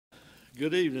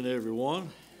Good evening, everyone.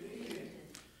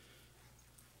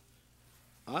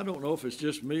 I don't know if it's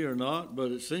just me or not,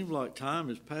 but it seems like time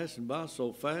is passing by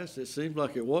so fast. It seems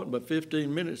like it wasn't but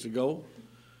 15 minutes ago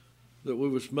that we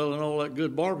were smelling all that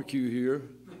good barbecue here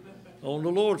on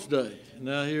the Lord's Day. And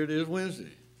now here it is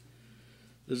Wednesday.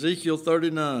 Ezekiel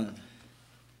 39.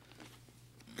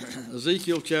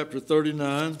 Ezekiel chapter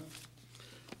 39.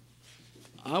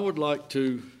 I would like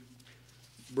to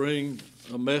bring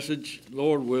a message,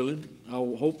 Lord willing, I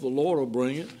hope the Lord will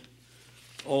bring it,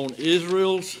 on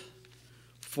Israel's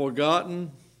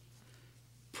forgotten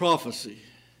prophecy.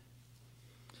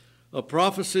 A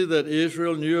prophecy that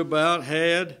Israel knew about,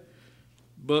 had,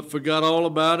 but forgot all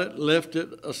about it, left it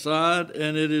aside,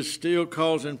 and it is still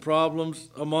causing problems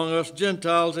among us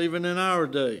Gentiles even in our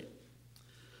day.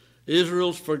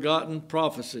 Israel's forgotten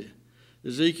prophecy.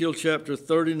 Ezekiel chapter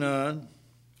 39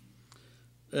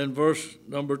 and verse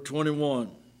number 21.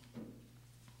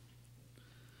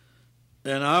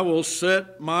 And I will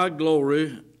set my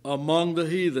glory among the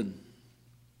heathen,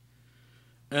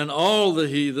 and all the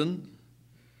heathen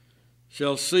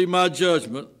shall see my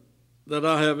judgment that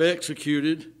I have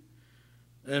executed,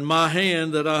 and my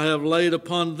hand that I have laid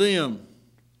upon them.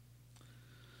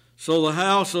 So the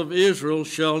house of Israel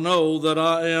shall know that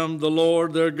I am the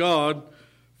Lord their God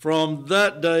from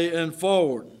that day and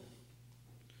forward.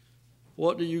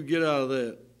 What do you get out of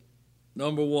that?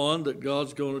 Number one, that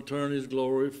God's going to turn his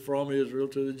glory from Israel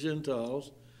to the Gentiles.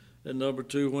 And number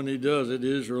two, when he does it,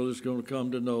 Israel is going to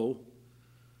come to know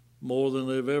more than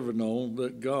they've ever known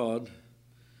that God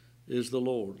is the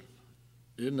Lord.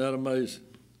 Isn't that amazing?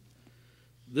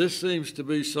 This seems to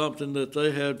be something that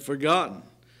they had forgotten.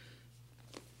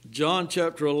 John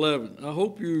chapter 11. I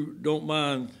hope you don't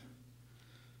mind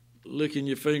licking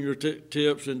your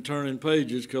fingertips and turning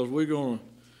pages, because we're going to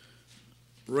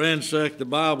ransack the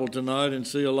Bible tonight and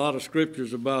see a lot of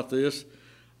scriptures about this.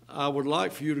 I would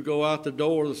like for you to go out the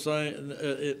door the same,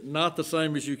 not the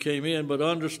same as you came in, but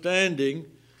understanding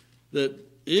that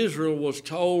Israel was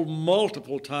told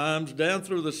multiple times down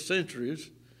through the centuries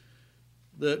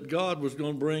that God was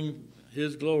going to bring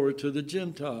his glory to the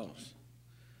Gentiles.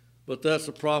 But that's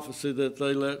a prophecy that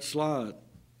they let slide.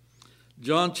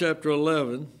 John chapter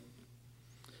 11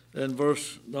 and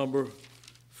verse number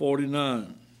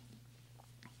 49.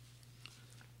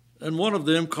 And one of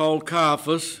them, called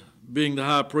Caiaphas, being the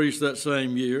high priest that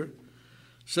same year,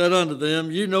 said unto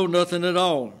them, Ye know nothing at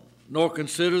all, nor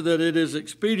consider that it is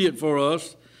expedient for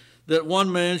us that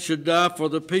one man should die for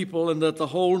the people, and that the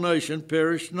whole nation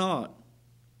perish not.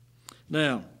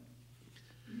 Now,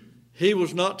 he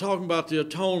was not talking about the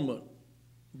atonement.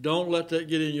 Don't let that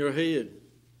get in your head.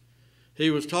 He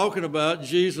was talking about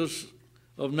Jesus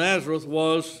of Nazareth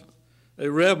was a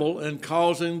rebel and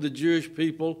causing the Jewish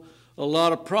people a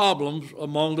lot of problems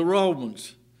among the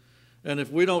Romans. And if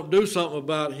we don't do something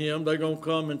about him, they're going to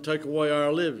come and take away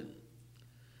our living.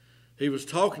 He was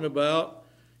talking about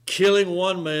killing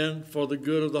one man for the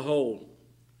good of the whole.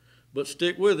 But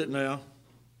stick with it now.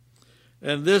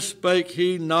 And this spake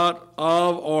he not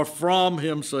of or from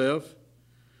himself,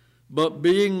 but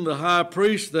being the high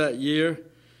priest that year,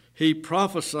 he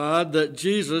prophesied that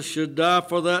Jesus should die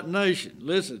for that nation.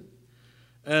 Listen.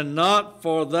 And not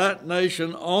for that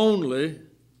nation only,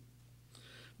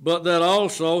 but that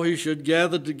also he should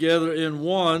gather together in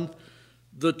one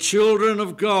the children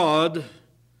of God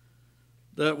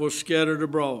that were scattered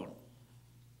abroad.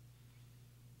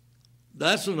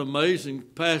 That's an amazing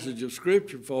passage of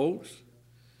Scripture, folks.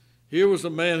 Here was a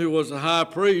man who was a high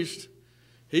priest.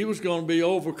 He was going to be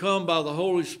overcome by the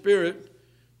Holy Spirit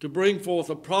to bring forth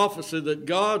a prophecy that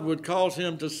God would cause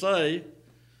him to say.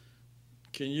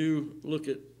 Can you look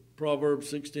at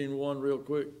Proverbs 16:1 real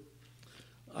quick?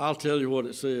 I'll tell you what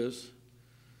it says.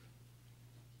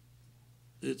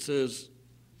 It says,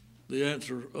 the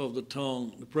answer of the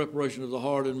tongue, the preparation of the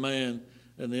heart in man,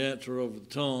 and the answer of the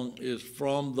tongue is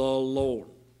from the Lord.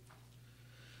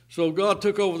 So God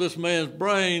took over this man's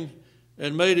brain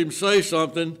and made him say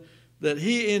something that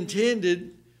he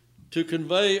intended to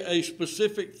convey a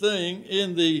specific thing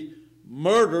in the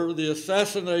murder, the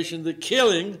assassination, the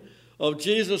killing of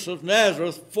Jesus of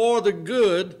Nazareth for the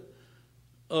good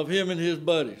of him and his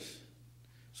buddies,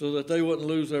 so that they wouldn't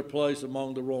lose their place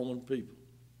among the Roman people.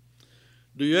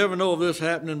 Do you ever know of this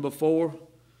happening before?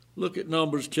 Look at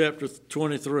Numbers chapter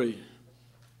 23.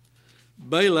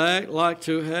 Balak like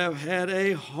to have had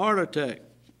a heart attack.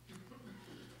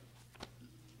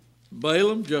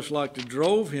 Balaam just like to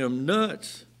drove him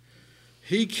nuts.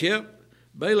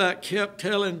 Balak kept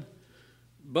telling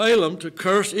Balaam to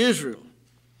curse Israel.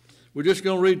 We're just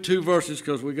going to read two verses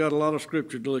because we got a lot of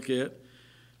scripture to look at.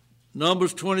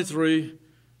 Numbers 23,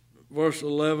 verse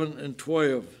 11 and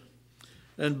 12.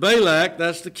 And Balak,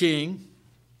 that's the king,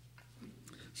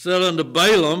 said unto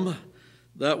Balaam,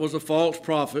 that was a false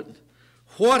prophet,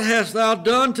 what hast thou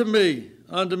done to me,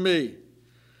 unto me?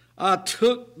 I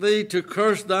took thee to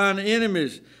curse thine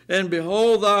enemies, and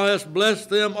behold, thou hast blessed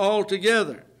them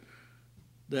altogether.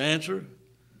 The answer,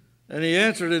 and he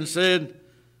answered and said,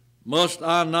 must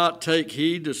I not take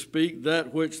heed to speak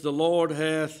that which the Lord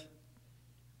hath?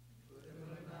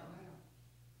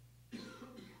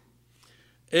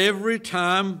 Every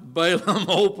time Balaam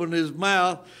opened his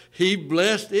mouth, he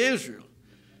blessed Israel.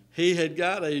 He had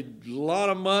got a lot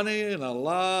of money and a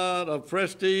lot of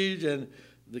prestige, and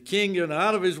the king went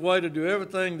out of his way to do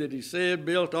everything that he said,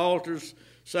 built altars,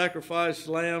 sacrificed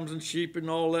lambs and sheep and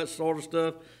all that sort of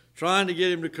stuff, trying to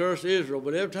get him to curse Israel.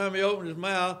 But every time he opened his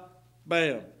mouth,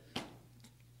 bam,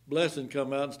 blessing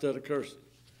come out instead of cursing.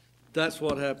 That's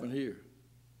what happened here.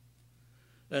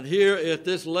 And here at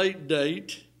this late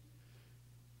date,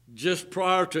 just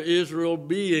prior to Israel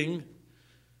being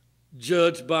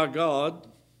judged by God,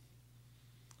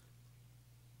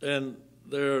 and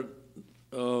their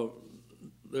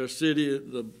city,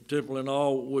 the temple and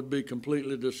all, would be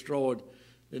completely destroyed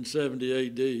in 70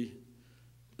 A.D.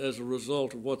 as a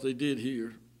result of what they did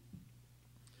here.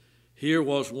 Here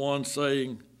was one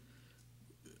saying,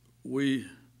 we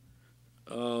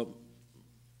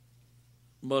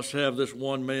must have this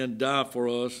one man die for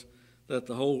us, that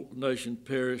the whole nation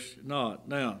perish not.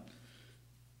 Now,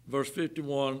 verse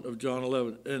 51 of John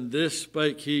 11, and this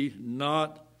spake he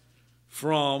not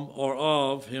from or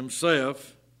of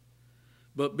himself,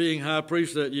 but being high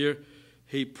priest that year,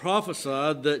 he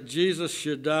prophesied that Jesus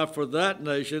should die for that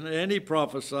nation, and he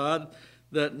prophesied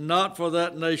that not for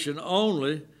that nation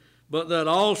only, but that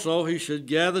also he should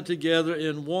gather together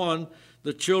in one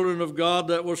the children of God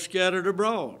that were scattered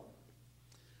abroad.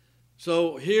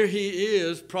 So here he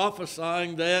is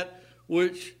prophesying that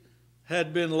which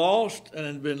had been lost and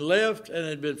had been left and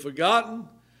had been forgotten.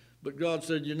 But God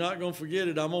said, you're not going to forget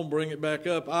it. I'm going to bring it back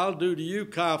up. I'll do to you,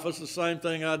 Caiaphas, the same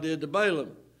thing I did to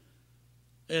Balaam.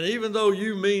 And even though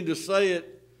you mean to say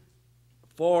it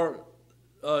for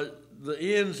the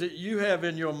ends that you have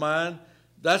in your mind,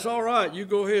 that's all right. You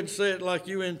go ahead and say it like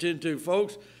you intend to.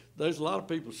 Folks, there's a lot of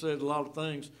people said a lot of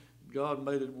things. God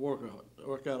made it work out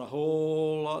a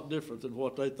whole lot different than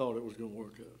what they thought it was going to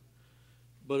work out.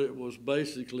 But it was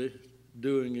basically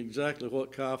doing exactly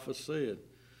what Caiaphas said.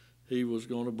 He was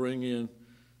going to bring in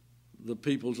the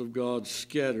peoples of God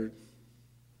scattered.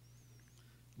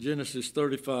 Genesis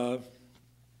 35.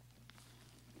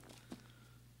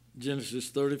 Genesis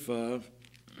 35,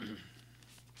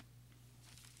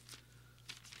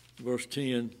 verse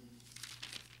 10.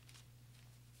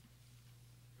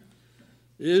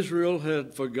 Israel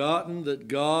had forgotten that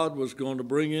God was going to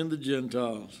bring in the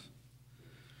Gentiles.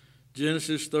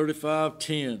 Genesis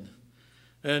 35:10.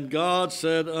 And God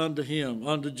said unto him,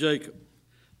 unto Jacob,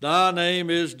 thy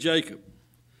name is Jacob.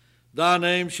 Thy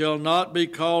name shall not be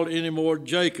called any more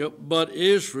Jacob, but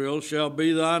Israel shall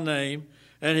be thy name.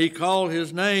 And he called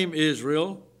his name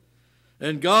Israel.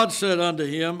 And God said unto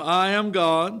him, I am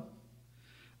God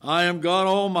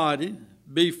Almighty.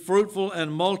 Be fruitful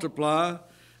and multiply,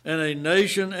 and a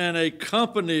nation and a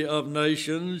company of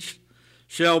nations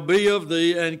shall be of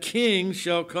thee, and kings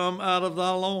shall come out of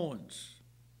thy loins.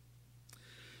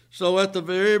 So at the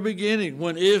very beginning,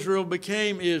 when Israel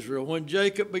became Israel, when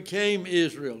Jacob became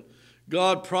Israel,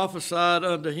 God prophesied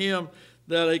unto him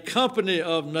that a company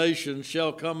of nations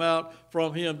shall come out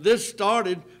from him. This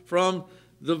started from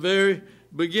the very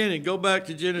beginning. Go back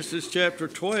to Genesis chapter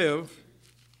 12.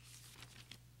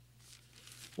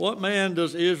 What man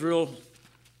does Israel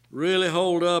really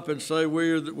hold up and say,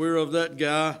 we're of that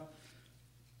guy?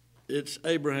 It's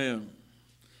Abraham.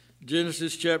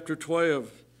 Genesis chapter 12,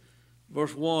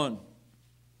 verse 1.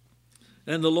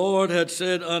 And the Lord had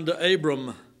said unto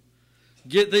Abram,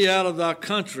 get thee out of thy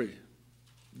country.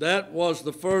 That was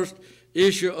the first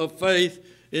issue of faith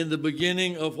in the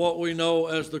beginning of what we know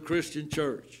as the Christian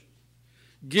church.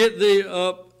 Get thee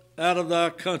up out of thy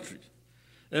country,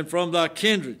 and from thy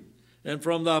kindred, and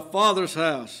from thy father's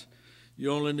house.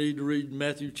 You only need to read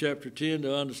Matthew chapter 10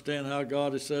 to understand how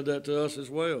God has said that to us as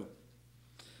well.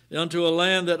 Unto a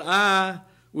land that I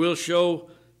will show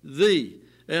thee,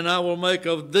 and I will make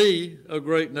of thee a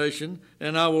great nation,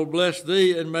 and I will bless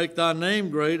thee and make thy name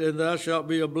great, and thou shalt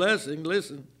be a blessing.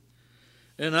 Listen.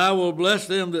 And I will bless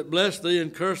them that bless thee,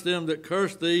 and curse them that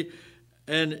curse thee,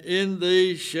 and in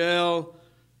thee shall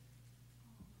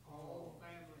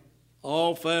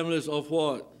all families of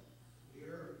what?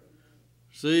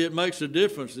 See, it makes a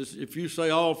difference. If you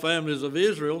say all families of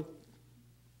Israel,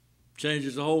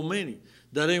 changes the whole meaning.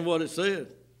 That ain't what it said.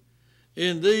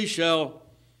 In thee shall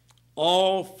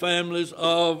all families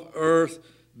of earth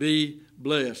be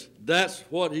blessed. That's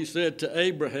what he said to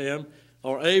Abraham,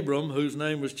 or Abram, whose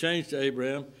name was changed to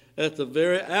Abraham, at the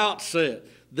very outset.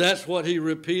 That's what he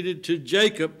repeated to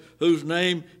Jacob, whose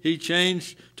name he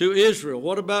changed to Israel.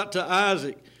 What about to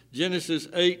Isaac? Genesis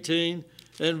 18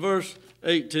 and verse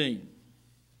 18.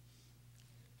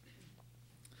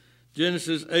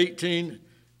 Genesis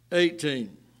 18:18.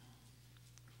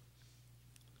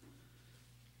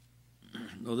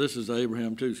 No, this is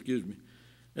Abraham too, excuse me.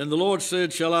 And the Lord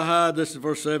said, shall I hide, this is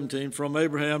verse 17, from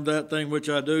Abraham that thing which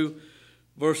I do?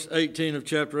 Verse 18 of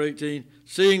chapter 18,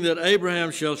 seeing that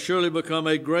Abraham shall surely become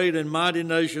a great and mighty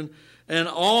nation, and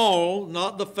all,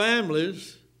 not the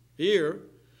families here,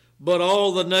 but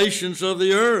all the nations of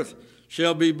the earth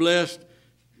shall be blessed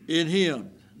in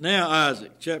him. Now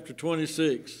Isaac, chapter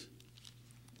 26,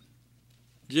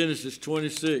 Genesis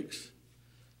 26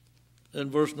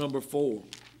 and verse number 4.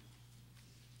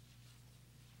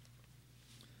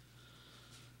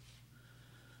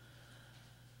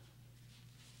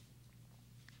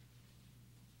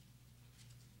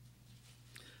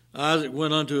 Isaac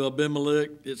went unto Abimelech,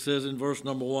 it says in verse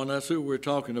number 1. That's who we're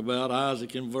talking about,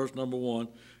 Isaac in verse number 1.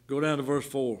 Go down to verse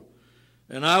 4.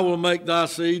 And I will make thy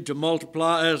seed to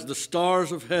multiply as the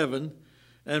stars of heaven,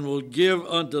 and will give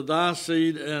unto thy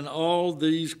seed in all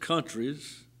these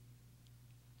countries.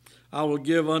 I will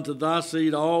give unto thy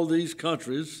seed all these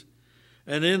countries,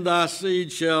 and in thy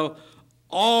seed shall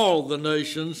all the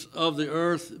nations of the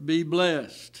earth be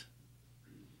blessed.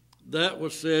 That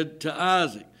was said to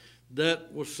Isaac.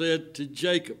 That was said to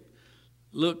Jacob.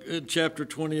 Look at chapter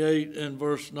 28 and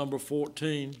verse number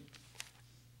 14.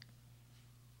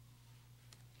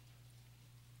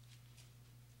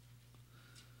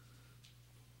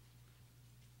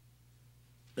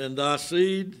 And thy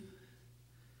seed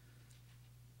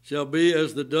shall be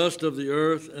as the dust of the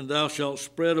earth, and thou shalt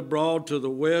spread abroad to the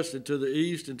west and to the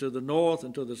east and to the north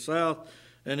and to the south,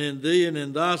 and in thee and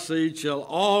in thy seed shall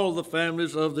all the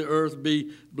families of the earth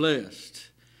be blessed.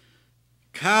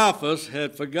 Caiaphas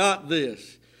had forgot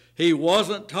this. He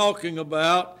wasn't talking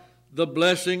about the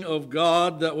blessing of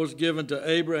God that was given to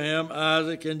Abraham,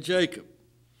 Isaac, and Jacob.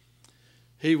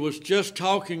 He was just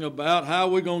talking about how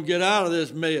we're going to get out of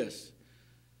this mess.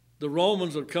 The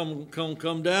Romans will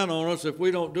come down on us if we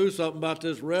don't do something about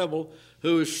this rebel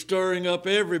who is stirring up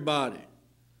everybody.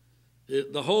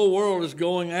 The whole world is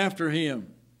going after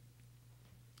him.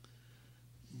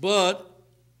 But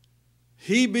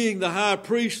he being the high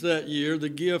priest that year, the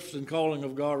gifts and calling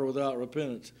of God are without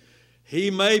repentance. He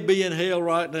may be in hell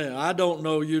right now. I don't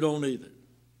know, you don't either.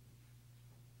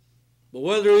 But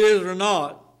whether he is or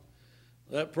not,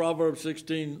 that Proverbs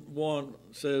 16:1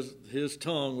 says his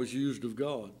tongue was used of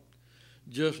God.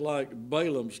 Just like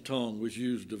Balaam's tongue was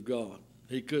used of God.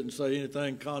 He couldn't say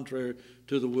anything contrary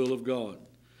to the will of God.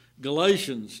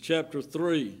 Galatians chapter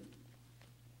 3.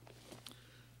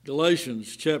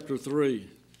 Galatians chapter 3.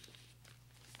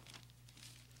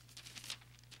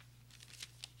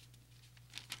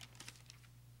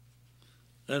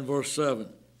 And verse 7.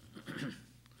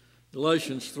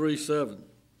 Galatians 3:7.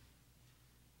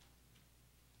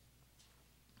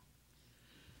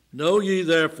 Know ye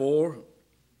therefore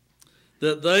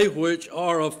that they which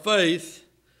are of faith,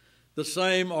 the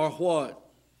same are what?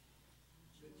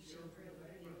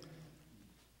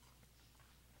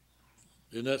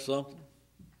 Isn't that something?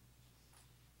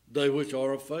 They which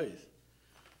are of faith.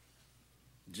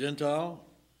 Gentile,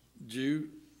 Jew,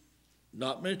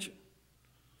 not mentioned.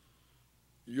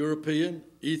 European,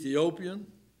 Ethiopian,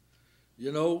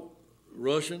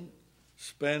 Russian,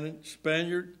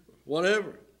 Spaniard,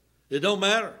 whatever. It don't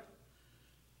matter.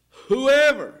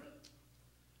 Whoever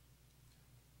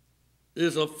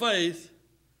is of faith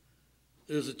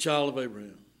is a child of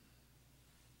Abraham.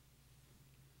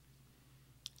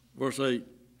 Verse 8.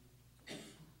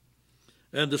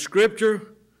 And the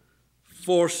scripture,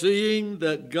 foreseeing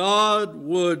that God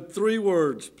would, 3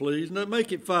 words, please, now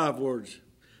make it 5 words.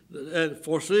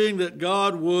 Foreseeing that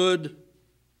God would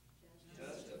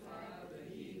justify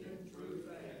the heathen through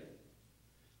faith.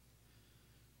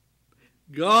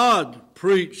 God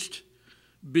preached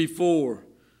before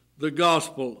the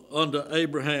gospel unto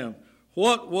Abraham.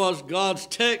 What was God's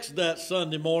text that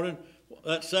Sunday morning,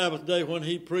 that Sabbath day when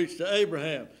he preached to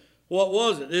Abraham? What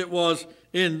was it? It was,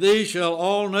 in thee shall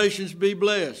all nations be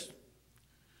blessed.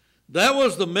 That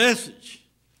was the message.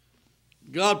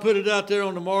 God put it out there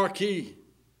on the marquee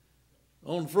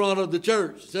on front of the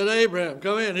church. Said, Abraham,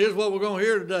 come in. Here's what we're going to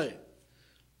hear today.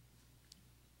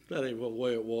 That ain't what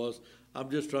way it was.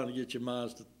 I'm just trying to get your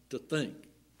minds to think.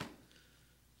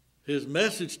 His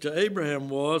message to Abraham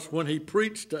was, when he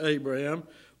preached to Abraham,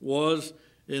 was,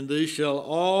 in thee shall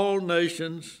all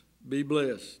nations be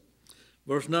blessed.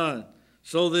 Verse 9,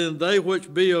 so then they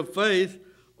which be of faith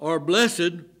are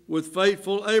blessed with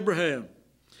faithful Abraham.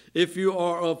 If you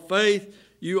are of faith,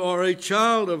 you are a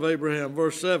child of Abraham.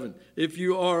 Verse 7, if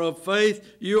you are of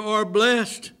faith, you are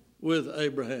blessed with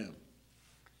Abraham.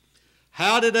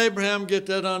 How did Abraham get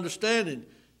that understanding?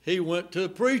 He went to a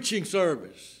preaching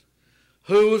service.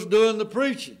 Who was doing the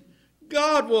preaching?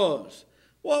 God was.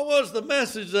 What was the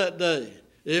message that day?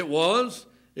 It was,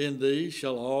 in thee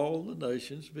shall all the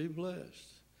nations be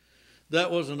blessed. That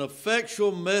was an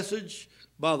effectual message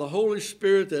by the Holy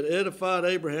Spirit that edified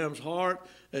Abraham's heart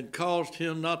and caused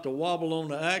him not to wobble on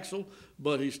the axle,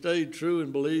 but he stayed true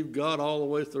and believed God all the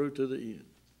way through to the end.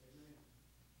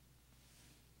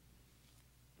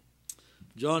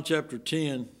 John chapter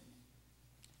 10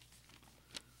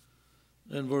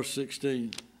 and verse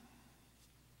 16.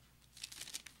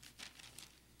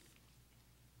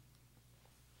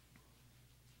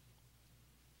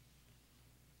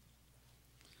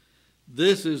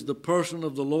 This is the person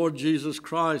of the Lord Jesus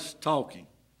Christ talking.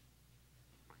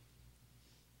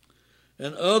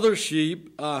 And other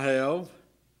sheep I have,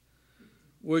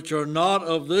 which are not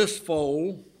of this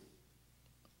fold,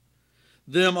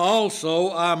 them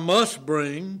also I must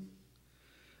bring,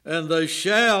 and they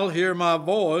shall hear my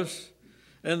voice,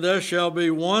 and there shall be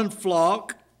one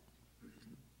flock,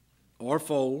 or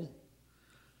fold,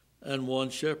 and one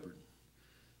shepherd.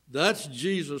 That's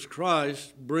Jesus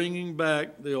Christ bringing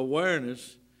back the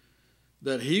awareness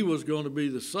that he was going to be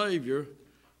the Savior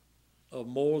of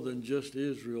more than just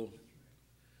Israel.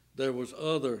 There was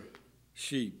other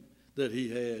sheep that he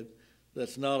had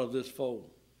that's not of this fold,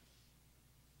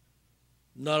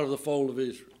 not of the fold of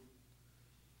Israel.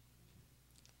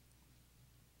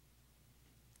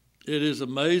 It is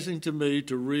amazing to me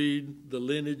to read the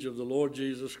lineage of the Lord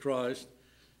Jesus Christ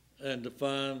and to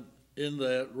find in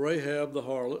that Rahab the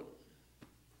harlot,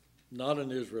 not an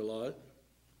Israelite.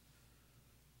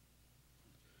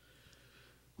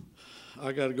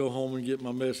 I got to go home and get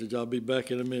my message. I'll be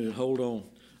back in a minute. Hold on.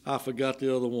 I forgot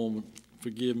the other woman.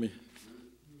 Forgive me.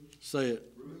 Say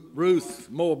it. Ruth,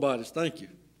 Moabitess. Thank you.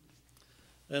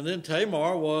 And then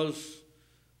Tamar was,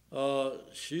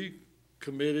 she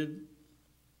committed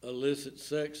illicit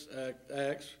sex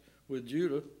acts with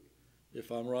Judah, if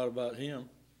I'm right about him.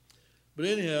 But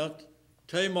anyhow,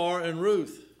 Tamar and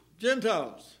Ruth,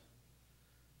 Gentiles.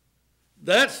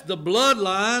 That's the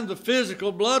bloodline, the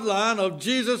physical bloodline of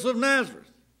Jesus of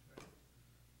Nazareth.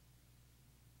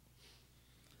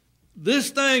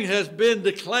 This thing has been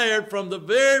declared from the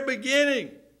very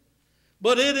beginning.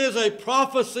 But it is a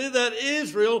prophecy that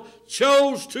Israel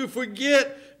chose to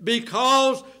forget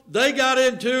because they got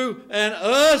into an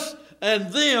us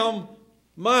and them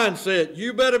mindset.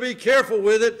 You better be careful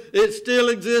with it. It still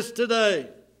exists today.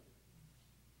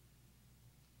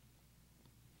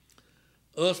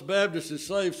 Us Baptists is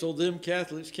saved, so them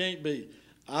Catholics can't be.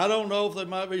 I don't know if there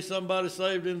might be somebody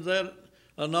saved in that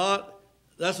or not.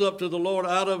 That's up to the Lord,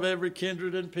 out of every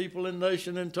kindred and people and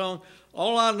nation and tongue.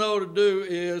 All I know to do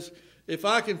is, if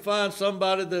I can find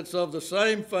somebody that's of the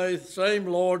same faith, same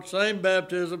Lord, same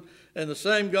baptism, and the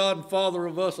same God and Father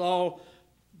of us all,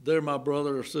 they're my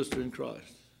brother or sister in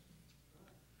Christ.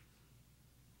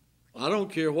 I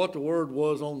don't care what the word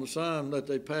was on the sign that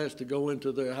they passed to go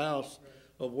into their house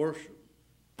of worship.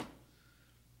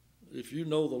 If you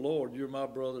know the Lord, you're my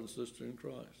brother and sister in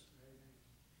Christ.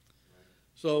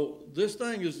 So this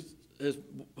thing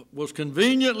was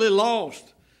conveniently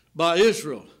lost by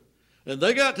Israel. And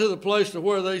they got to the place to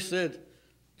where they said,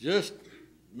 just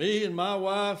me and my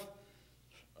wife,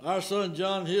 our son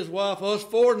John, his wife, us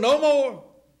four, no more.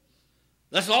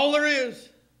 That's all there is.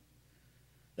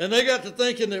 And they got to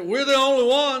thinking that we're the only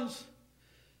ones.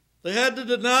 They had to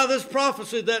deny this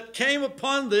prophecy that came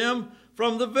upon them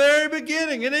from the very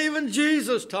beginning. And even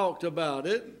Jesus talked about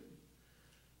it.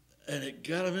 And it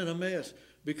got them in a mess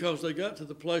because they got to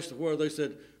the place to where they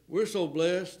said, we're so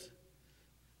blessed.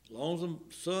 As long as the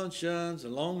sun shines,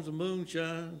 as long as the moon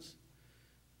shines,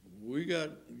 we're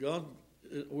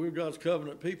God's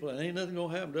covenant people, and ain't nothing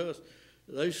going to happen to us.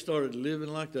 They started living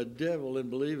like the devil and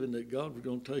believing that God was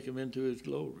going to take them into his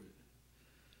glory.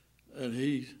 And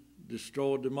he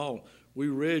destroyed them all. We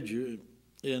read you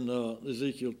in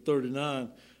Ezekiel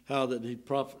 39 how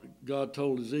that God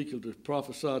told Ezekiel to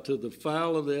prophesy to the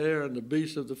fowl of the air and the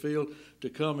beasts of the field to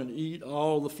come and eat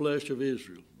all the flesh of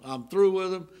Israel. I'm through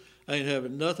with them. I ain't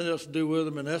having nothing else to do with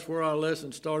them. And that's where our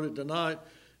lesson started tonight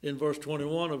in verse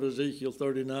 21 of Ezekiel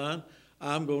 39.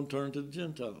 I'm going to turn to the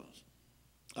Gentiles.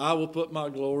 I will put my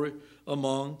glory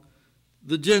among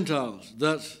the Gentiles.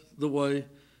 That's the way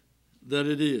that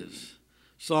it is.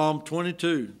 Psalm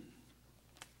 22.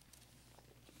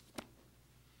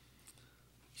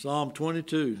 Psalm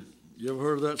 22. You ever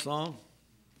heard of that psalm?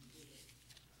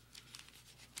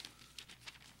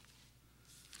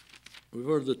 We've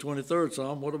heard the 23rd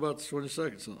Psalm. What about the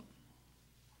 22nd Psalm?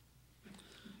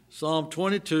 Psalm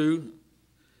 22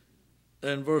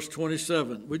 and verse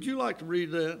 27. Would you like to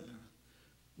read that?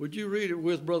 Would you read it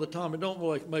with Brother Tommy?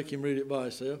 Don't make him read it by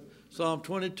himself. Psalm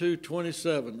 22,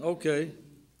 27. Okay.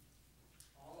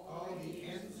 All the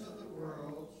ends of the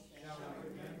world shall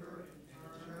remember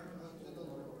and turn unto the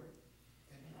Lord,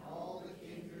 and all the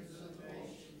kindreds of the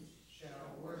nations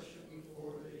shall worship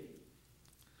before thee.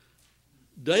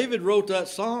 David wrote that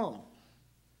psalm.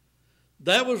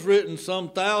 That was written some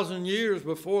 1,000 years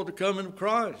before the coming of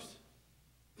Christ.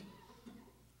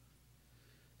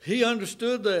 He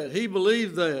understood that. He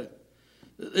believed that.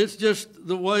 It's just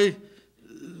the way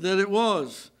that it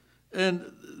was.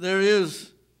 And there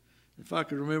is, if I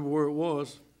could remember where it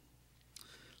was,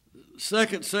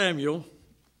 2 Samuel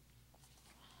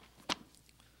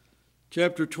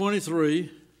chapter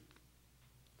 23.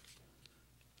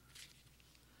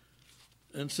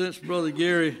 And since Brother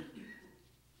Gary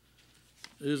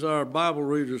is our Bible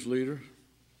readers leader,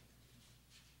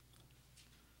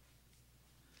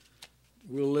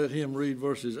 we'll let him read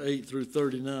verses 8 through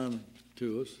 39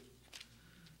 to us.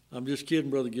 I'm just kidding,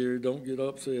 Brother Gary. Don't get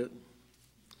upset.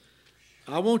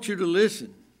 I want you to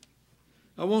listen.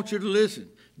 I want you to listen.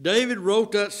 David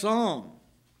wrote that psalm.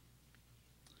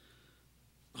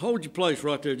 Hold your place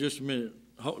right there just a minute.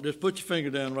 Just put your finger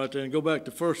down right there and go back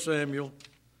to 1 Samuel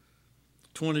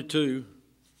 22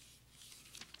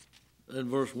 and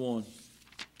verse 1.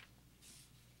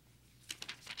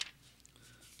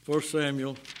 1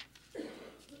 Samuel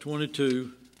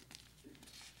 22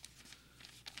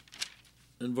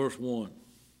 and verse 1.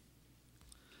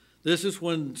 This is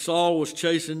when Saul was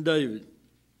chasing David.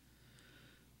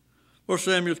 1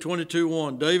 Samuel 22,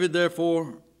 1. David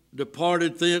therefore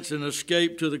departed thence and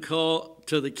escaped to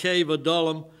the cave of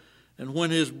Adullam. And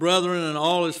when his brethren and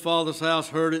all his father's house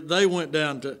heard it, they went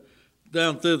down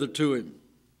thither to him.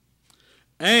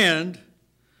 And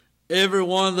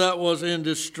everyone that was in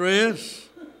distress,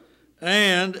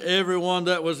 and everyone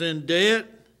that was in debt,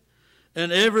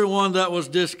 and everyone that was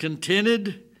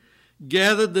discontented,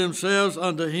 gathered themselves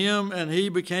unto him, and he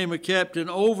became a captain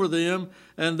over them,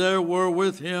 and there were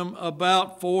with him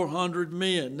about 400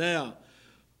 men. Now,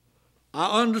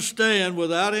 I understand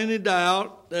without any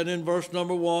doubt that in verse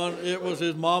number 1, it was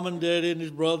his mom and daddy and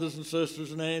his brothers and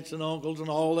sisters and aunts and uncles and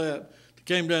all that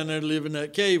came down there to live in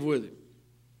that cave with him.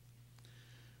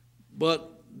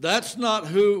 But that's not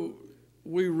who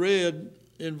we read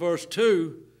in verse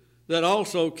 2 that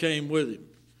also came with him.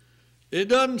 It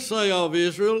doesn't say of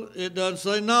Israel. It doesn't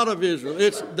say not of Israel.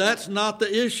 That's not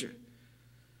the issue.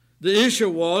 The issue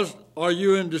was, are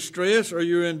you in distress? Are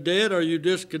you in debt? Are you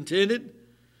discontented?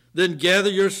 Then gather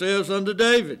yourselves unto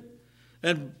David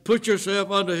and put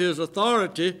yourself under his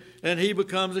authority, and he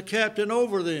becomes a captain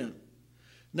over them.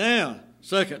 Now,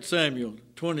 2 Samuel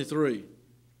 23,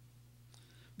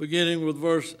 beginning with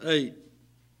verse 8.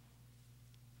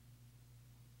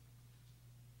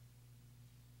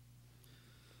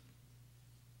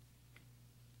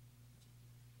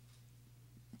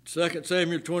 Second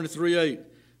Samuel 23, 8.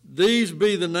 These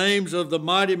be the names of the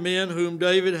mighty men whom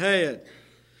David had.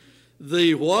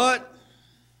 The what?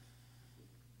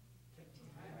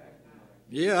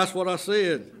 Yeah, that's what I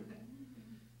said.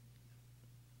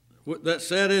 That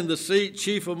sat in the seat,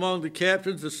 chief among the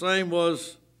captains. The same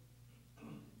was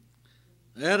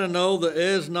Adonai the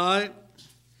Eznite.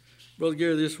 Brother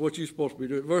Gary, this is what you're supposed to be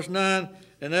doing. Verse 9,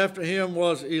 and after him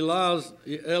was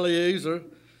Eleazar,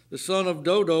 the son of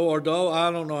Dodo, or Do,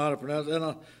 I don't know how to pronounce it,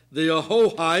 and the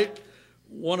Ahohite,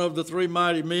 one of the three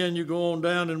mighty men. You go on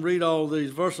down and read all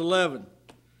these. Verse 11,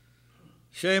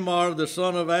 Shamar, the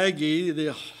son of Agi,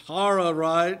 the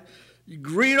Hararite. You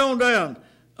read on down,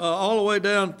 all the way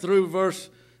down through verse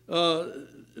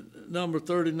number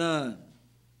 39.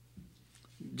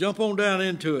 Jump on down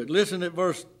into it. Listen at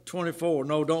verse 24.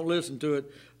 No, don't listen to it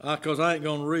because I ain't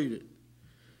going to read it.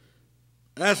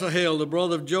 Asahel, the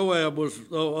brother of Joab, was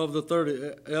of the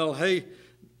 30.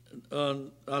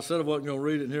 I said I wasn't going to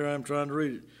read it, and here I am trying to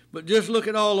read it. But just look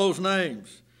at all those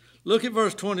names. Look at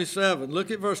verse 27.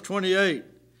 Look at verse 28.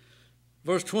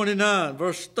 Verse 29.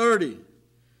 Verse 30.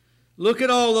 Look at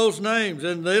all those names.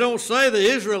 And they don't say the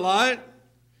Israelite.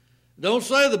 Don't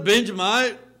say the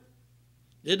Benjamite.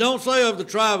 It don't say of the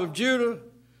tribe of Judah.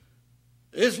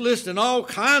 It's listing all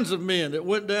kinds of men that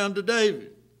went down to David.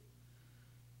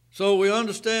 So we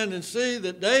understand and see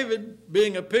that David,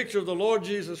 being a picture of the Lord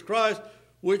Jesus Christ,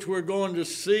 which we're going to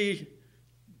see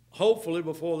hopefully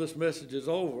before this message is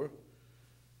over,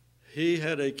 he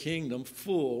had a kingdom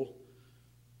full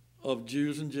of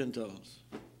Jews and Gentiles.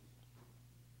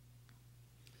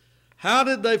 How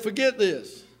did they forget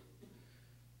this?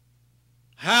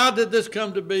 How did this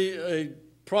come to be a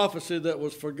prophecy that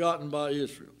was forgotten by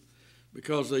Israel?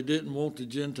 Because they didn't want the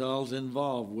Gentiles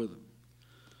involved with them.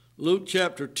 Luke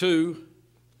chapter 2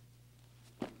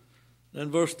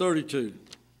 and verse 32.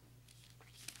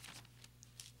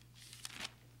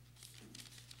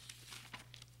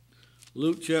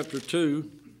 Luke chapter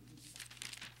 2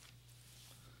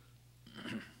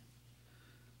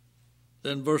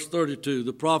 and verse 32,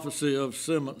 the prophecy of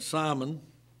Simon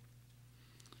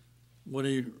when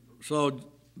he saw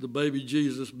the baby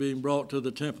Jesus being brought to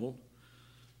the temple.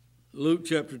 Luke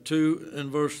chapter 2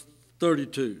 and verse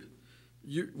 32.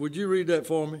 Would you read that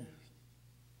for me?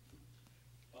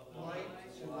 A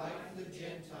light to lighten the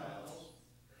Gentiles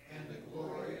and the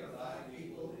glory of thy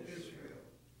people Israel.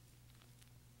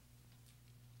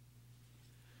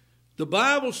 The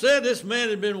Bible said this man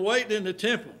had been waiting in the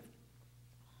temple,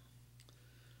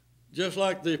 just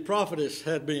like the prophetess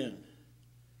had been.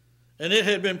 And it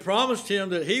had been promised him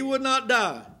that he would not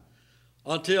die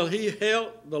until he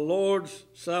held the Lord's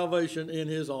salvation in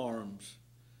his arms.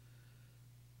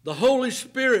 The Holy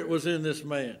Spirit was in this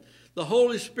man. The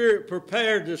Holy Spirit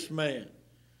prepared this man.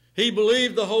 He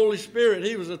believed the Holy Spirit.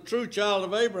 He was a true child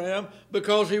of Abraham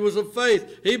because he was of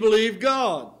faith. He believed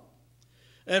God.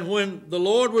 And when the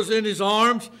Lord was in his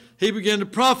arms, he began to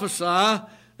prophesy,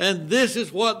 and this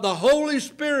is what the Holy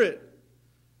Spirit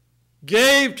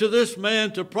gave to this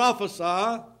man to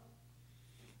prophesy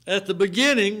at the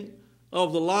beginning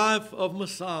of the life of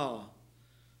Messiah.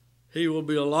 He will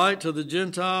be a light to the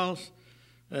Gentiles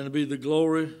and be the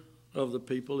glory of the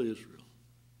people of Israel.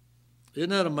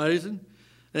 Isn't that amazing?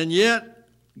 And yet,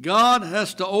 God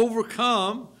has to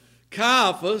overcome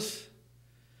Caiaphas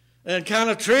and kind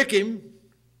of trick him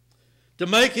to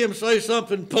make him say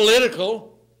something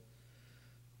political.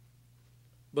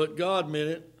 But God meant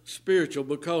it spiritual,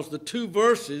 because the two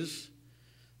verses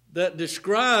that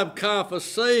describe Caiaphas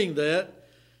saying that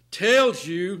tells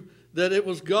you that it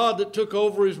was God that took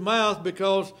over his mouth,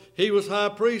 because he was high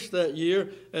priest that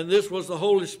year, and this was the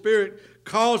Holy Spirit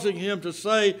causing him to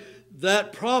say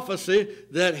that prophecy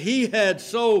that he had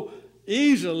so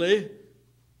easily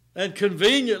and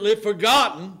conveniently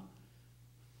forgotten,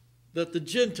 that the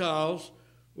Gentiles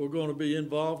were going to be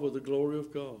involved with the glory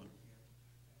of God.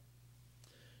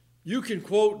 You can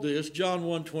quote this, John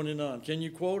 1:29. Can you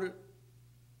quote it?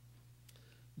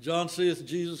 John seeth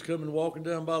Jesus coming walking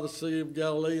down by the Sea of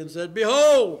Galilee and said,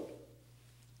 Behold,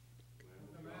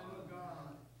 The Lamb of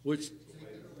God, which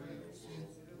taketh away the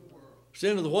sins of the world.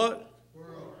 sin of the what?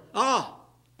 World. Ah.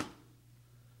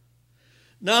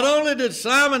 Not only did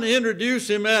Simon introduce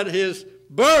him at his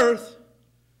birth,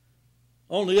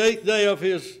 on the 8th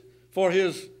day for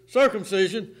his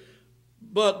circumcision,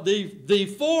 but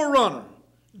the forerunner,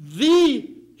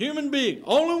 the human being,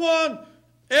 only one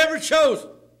ever chosen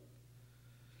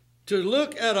to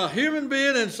look at a human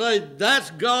being and say,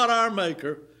 that's God our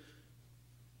Maker,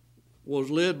 was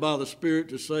led by the Spirit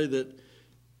to say that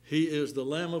he is the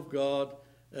Lamb of God,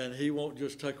 and he won't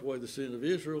just take away the sin of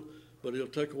Israel, but he'll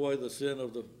take away the sin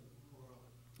of the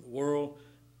world.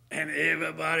 And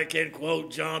everybody can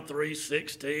quote John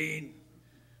 3:16,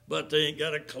 but they ain't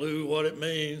got a clue what it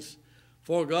means.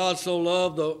 For God so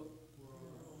loved the world,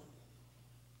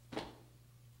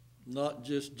 not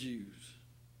just Jews.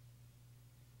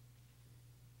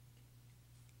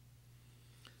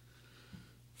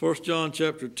 First John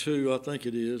chapter 2, I think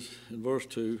it is, in verse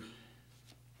 2.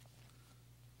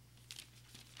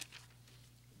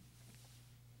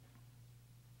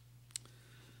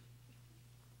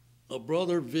 A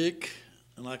brother Vic,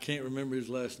 and I can't remember his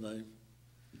last name,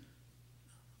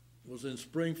 was in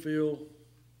Springfield,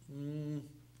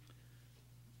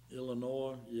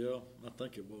 Illinois. Yeah, I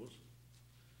think it was.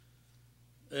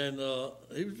 And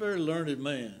he was a very learned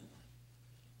man.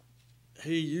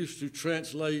 He used to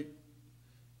translate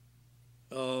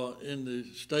in the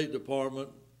State Department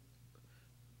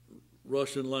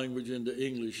Russian language into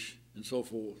English and so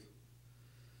forth.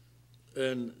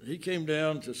 And he came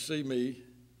down to see me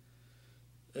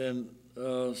and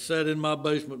sat in my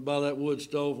basement by that wood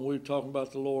stove, and we were talking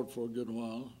about the Lord for a good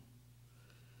while.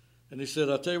 And he said,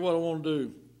 I'll tell you what I want to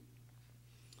do.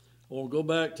 I want to go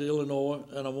back to Illinois,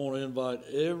 and I want to invite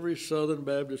every Southern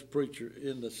Baptist preacher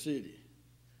in the city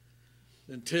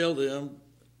and tell them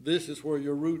this is where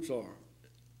your roots are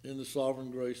in the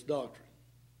sovereign grace doctrine.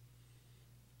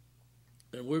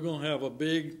 And we're going to have a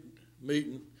big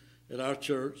meeting at our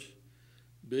church,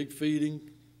 big feeding,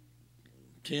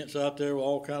 tents out there with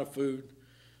all kind of food.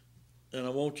 and I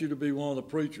want you to be one of the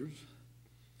preachers.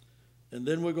 And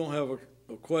then we're going to have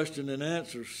a question and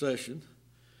answer session,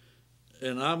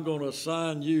 and I'm going to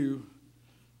assign you,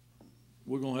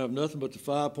 we're going to have nothing but the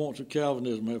 5 points of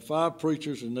Calvinism. We have 5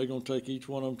 preachers, and they're going to take each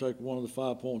one of them, take one of the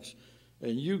 5 points.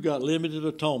 And you got limited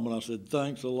atonement. I said,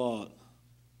 thanks a lot.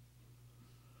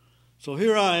 So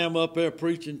here I am up there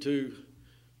preaching to,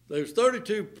 there's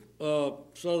 32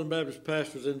 Southern Baptist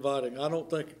pastors inviting. I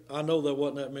know there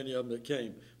wasn't that many of them that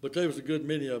came, but there was a good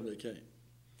many of them that came.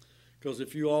 Because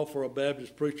if you offer a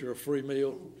Baptist preacher a free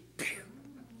meal,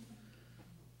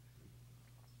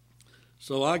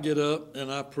 so I get up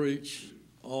and I preach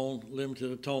on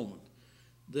limited atonement.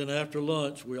 Then after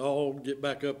lunch, we all get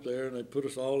back up there, and they put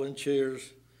us all in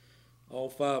chairs, all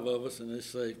 5 of us, and they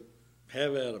say,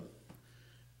 have at them.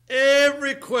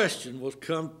 Every question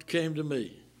came to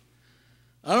me.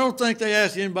 I don't think they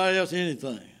asked anybody else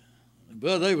anything,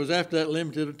 but they was after that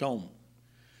limited atonement.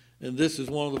 And this is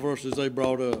one of the verses they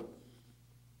brought up.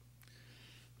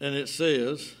 And it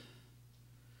says,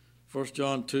 1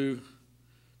 John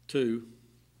 2:2,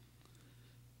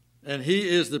 and he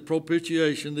is the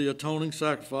propitiation, the atoning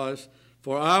sacrifice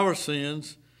for our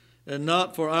sins, and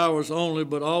not for ours only,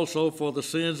 but also for the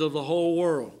sins of the whole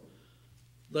world.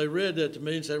 They read that to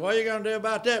me and said, what are you going to do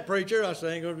about that, preacher? I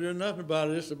said, I ain't going to do nothing about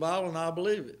it. It's the Bible, and I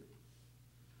believe it.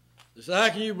 They said, how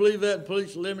can you believe that and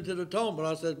preach limited atonement?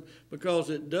 I said, because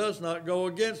it does not go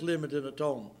against limited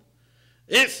atonement.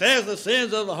 It says the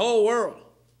sins of the whole world.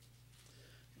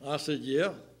 I said,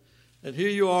 yeah. And here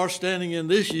you are standing in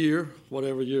this year,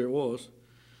 whatever year it was,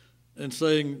 and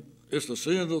saying it's the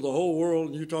sins of the whole world,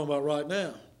 and you're talking about right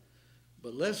now.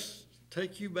 But let's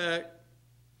take you back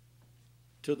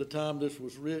to the time this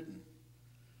was written.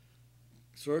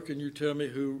 Sir, can you tell me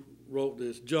who wrote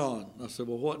this? John. I said,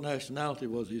 well, what nationality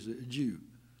was he? He said, a Jew.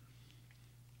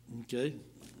 Okay,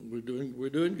 we're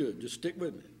doing good. Just stick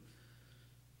with me.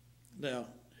 Now,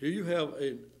 here you have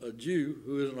a Jew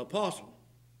who is an apostle.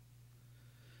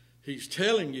 He's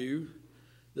telling you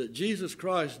that Jesus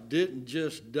Christ didn't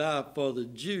just die for the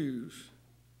Jews,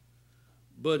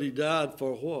 but he died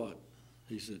for what?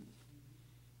 He said,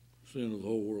 sin of the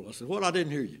whole world. I said, what? I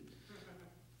didn't hear you.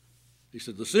 He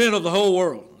said, the sin of the whole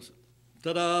world. I said,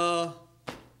 ta-da.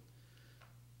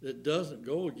 It doesn't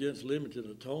go against limited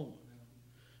atonement.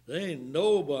 There ain't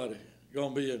nobody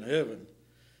going to be in heaven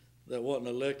that wasn't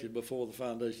elected before the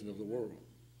foundation of the world.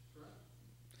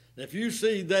 And if you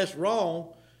see that's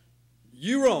wrong,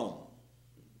 you're wrong.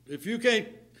 If you can't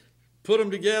put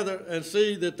them together and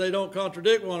see that they don't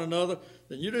contradict one another,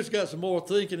 then you just got some more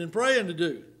thinking and praying to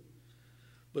do.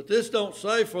 But this don't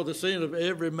say for the sin of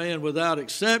every man without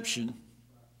exception.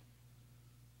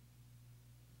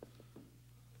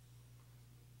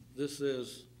 This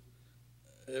says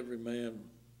every man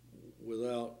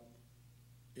without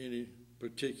any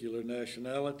particular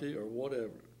nationality or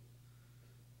whatever,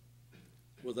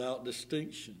 without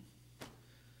distinction.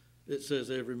 It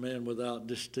says every man without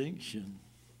distinction,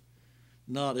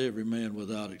 not every man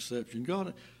without exception.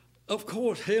 God, of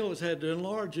course, hell has had to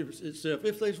enlarge itself.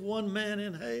 If there's one man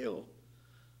in hell,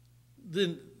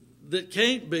 then that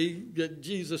can't be that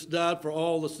Jesus died for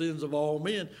all the sins of all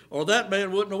men, or that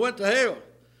man wouldn't have went to hell,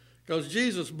 because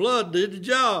Jesus' blood did the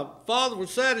job. Father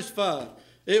was satisfied.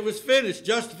 It was finished.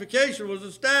 Justification was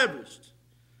established.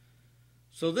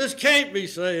 So this can't be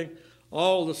saying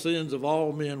all the sins of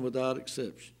all men without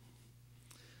exception.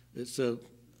 It said,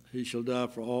 he shall die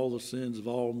for all the sins of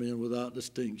all men without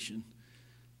distinction.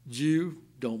 Jew,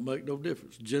 don't make no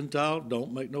difference. Gentile,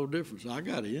 don't make no difference. I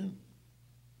got in.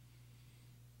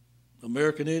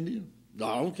 American Indian,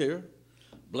 I don't care.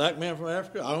 Black man from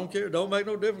Africa, I don't care. Don't make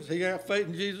no difference. He got faith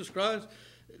in Jesus Christ.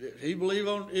 He believe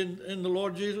in the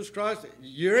Lord Jesus Christ.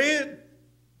 You're in.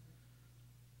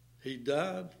 He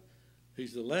died.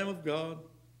 He's the Lamb of God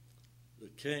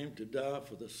that came to die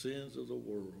for the sins of the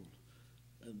world.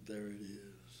 And there it is.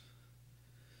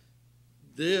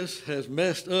 This has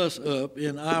messed us up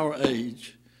in our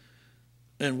age,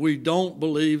 and we don't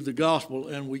believe the gospel,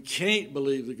 and we can't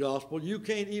believe the gospel. You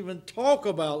can't even talk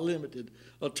about limited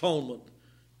atonement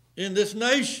in this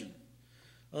nation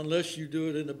unless you do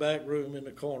it in the back room in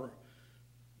the corner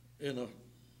in a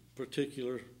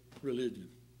particular religion.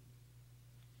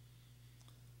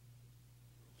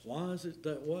 Why is it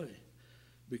that way?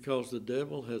 Because the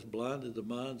devil has blinded the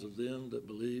minds of them that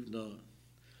believe not,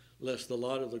 lest the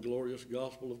light of the glorious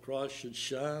gospel of Christ should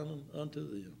shine unto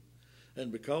them.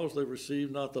 And because they receive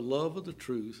not the love of the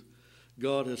truth,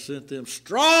 God has sent them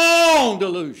strong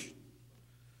delusion,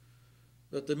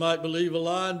 that they might believe a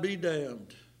lie and be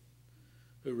damned,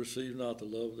 who receive not the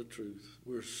love of the truth.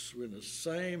 We're in the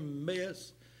same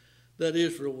mess that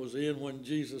Israel was in when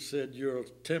Jesus said, your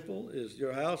temple is,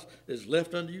 your house is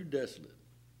left unto you desolate.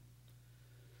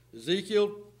 Ezekiel,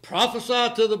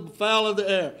 prophesy to the fowl of the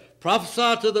air.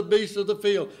 Prophesy to the beasts of the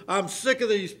field. I'm sick of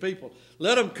these people.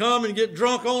 Let them come and get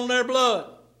drunk on their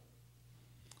blood.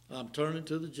 I'm turning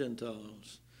to the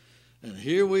Gentiles. And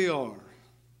here we are.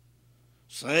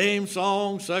 Same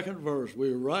song, second verse.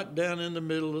 We're right down in the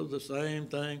middle of the same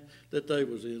thing that they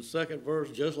was in. Second verse,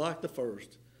 just like the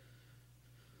first.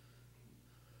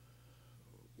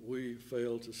 We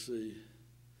fail to see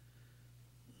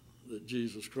that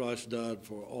Jesus Christ died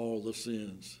for all the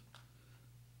sins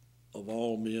of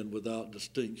all men without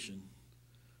distinction,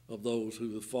 of those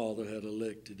who the Father had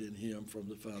elected in him from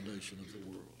the foundation of the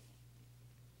world.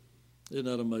 Isn't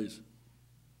that amazing?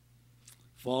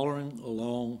 Following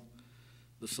along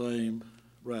the same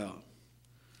route.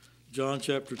 John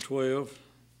chapter 12.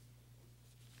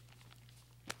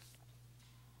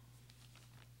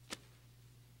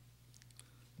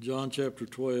 John chapter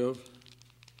 12.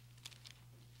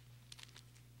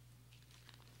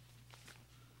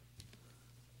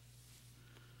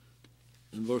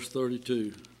 In verse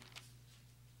 32.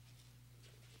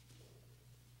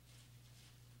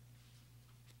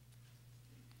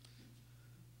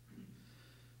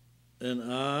 And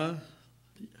I,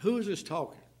 who is this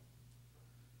talking?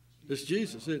 It's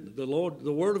Jesus, isn't it? The Lord,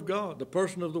 the Word of God, the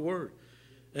person of the Word.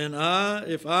 And I,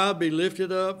 if I be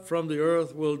lifted up from the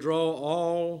earth, will draw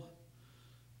all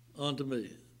unto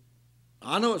me.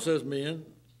 I know it says men.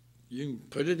 You can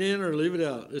put it in or leave it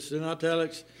out. It's in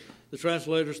italics. The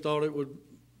translators thought it would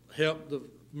help the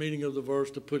meaning of the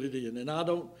verse to put it in. And I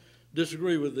don't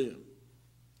disagree with them.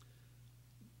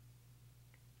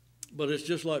 But it's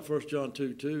just like 1 John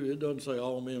 2:2. It doesn't say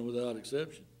all men without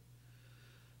exception.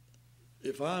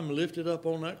 If I'm lifted up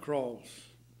on that cross,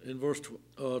 in verse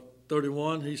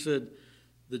 31, he said,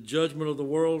 the judgment of the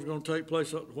world is going to take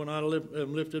place when I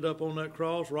am lifted up on that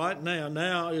cross. Right now,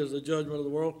 now is the judgment of the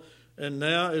world, and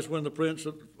now is when the prince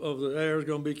of the air is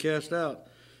going to be cast out.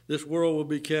 This world will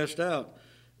be cast out.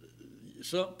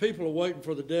 Some people are waiting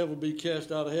for the devil to be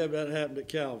cast out of heaven. That happened at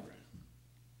Calvary.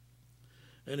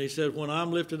 And he said, when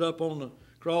I'm lifted up on the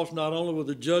cross, not only will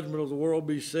the judgment of the world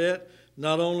be set,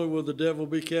 not only will the devil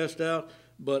be cast out,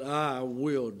 but I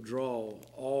will draw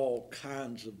all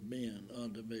kinds of men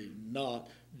unto me, not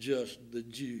just the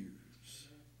Jews.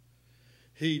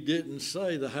 He didn't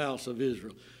say the house of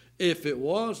Israel. If it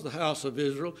was the house of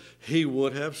Israel, he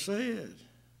would have said.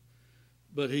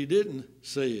 But he didn't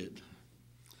say it.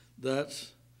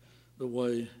 That's the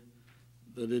way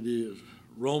that it is.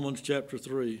 Romans chapter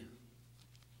 3.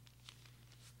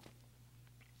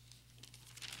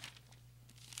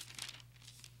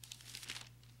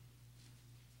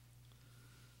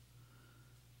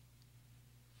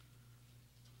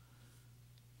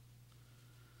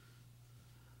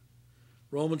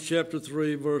 Romans chapter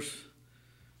 3, verse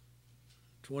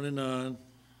 29.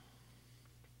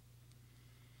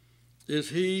 Is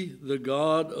he the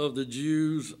God of the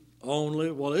Jews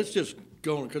only? Well, it's just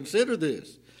going to consider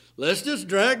this. Let's just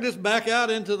drag this back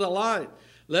out into the light.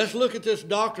 Let's look at this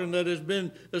doctrine that has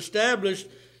been established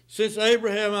since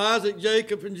Abraham, Isaac,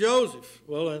 Jacob, and Joseph.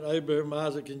 Well, and Abraham,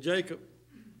 Isaac, and Jacob.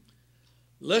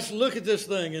 Let's look at this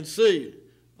thing and see.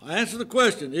 Answer the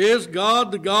question. Is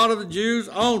God the God of the Jews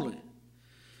only?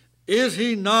 Is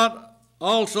he not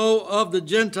also of the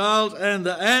Gentiles? And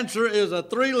the answer is a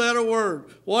three-letter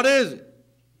word. What is it?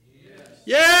 Yes.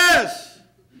 Yes!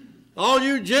 All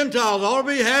you Gentiles ought to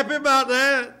be happy about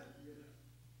that.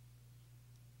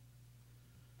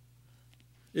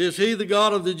 Is he the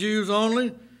God of the Jews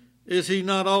only? Is he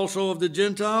not also of the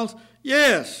Gentiles?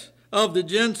 Yes, of the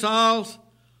Gentiles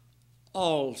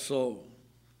also.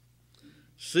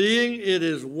 Seeing it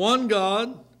is one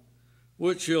God,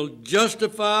 which shall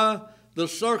justify the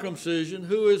circumcision.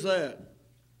 Who is that?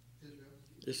 Israel.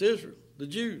 It's Israel, the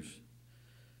Jews.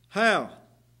 How?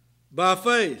 By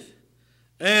faith.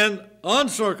 And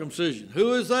uncircumcision.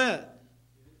 Who is that?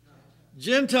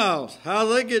 Gentiles. How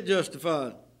do they get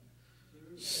justified?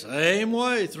 Same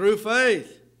way, through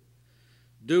faith.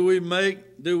 Do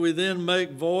we then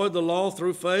make void the law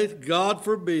through faith? God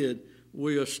forbid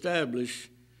we establish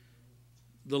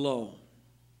the law.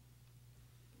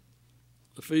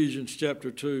 Ephesians chapter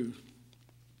 2.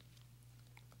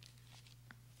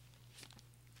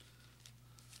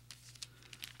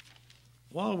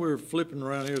 While we're flipping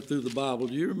around here through the Bible,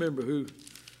 do you remember who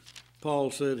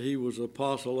Paul said he was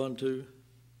apostle unto?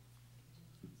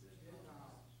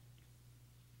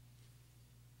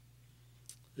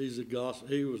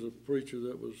 He was a preacher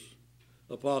that was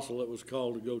apostle that was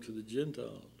called to go to the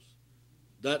Gentiles.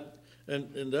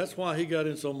 And that's why he got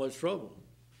in so much trouble.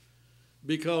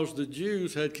 because the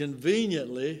Jews had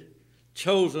conveniently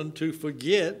chosen to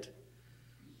forget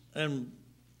and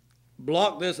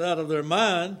block this out of their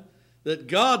mind, that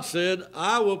God said,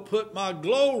 I will put my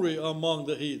glory among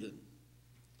the heathen.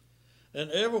 And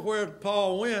everywhere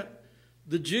Paul went,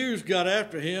 the Jews got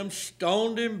after him,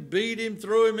 stoned him, beat him,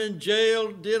 threw him in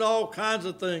jail, did all kinds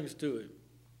of things to him,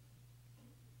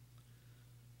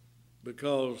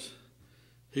 because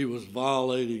he was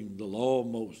violating the law of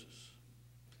Moses.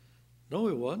 No,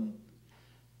 he wasn't.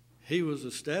 He was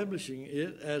establishing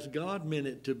it as God meant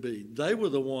it to be. They were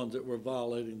the ones that were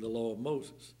violating the law of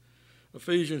Moses.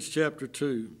 Ephesians chapter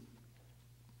 2,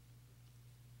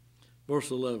 verse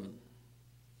 11.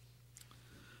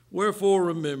 Wherefore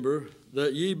remember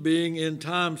that ye being in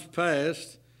times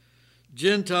past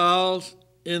Gentiles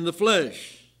in the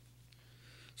flesh.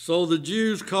 So the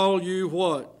Jews call you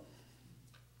what?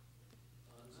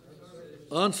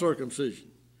 Uncircumcision.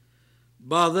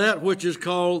 By that which is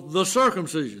called the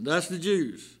circumcision. That's the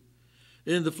Jews.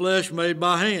 In the flesh made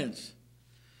by hands.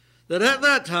 That at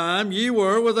that time ye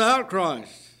were without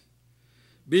Christ,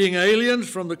 being aliens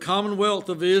from the commonwealth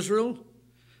of Israel,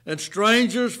 and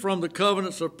strangers from the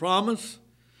covenants of promise,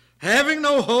 having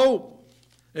no hope,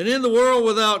 and in the world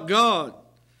without God.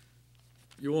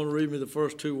 You want to read me the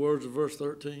first two words of verse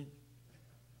 13?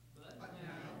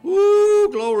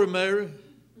 Woo, glory, Mary.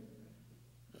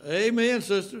 Amen,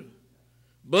 sister.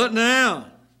 But now,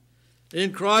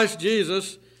 in Christ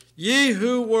Jesus, ye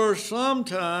who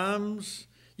sometimes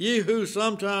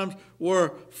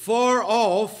were far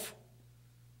off,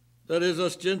 that is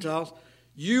us Gentiles,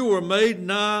 you were made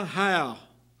nigh how?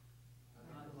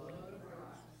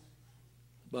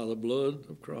 By the blood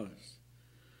of Christ.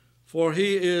 For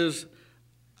he is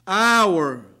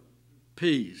our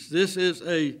peace. This is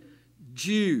a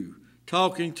Jew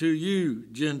talking to you,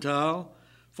 Gentile.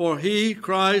 For he,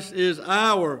 Christ, is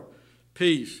our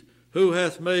peace, who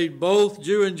hath made both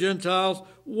Jew and Gentiles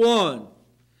one.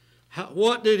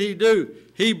 What did he do?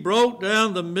 He broke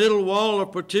down the middle wall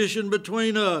of partition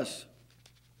between us.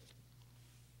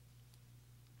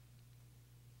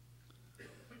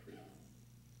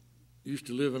 Used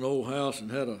to live in an old house and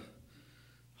had a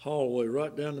hallway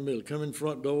right down the middle. Come in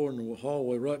front door and the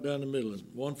hallway right down the middle. And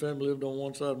one family lived on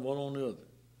one side and one on the other.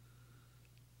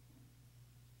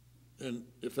 And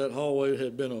if that hallway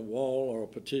had been a wall or a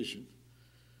partition,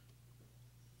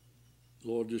 the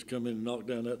Lord just come in and knocked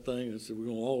down that thing and said, we're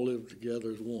going to all live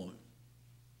together as one.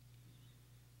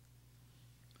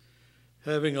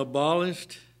 Having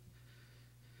abolished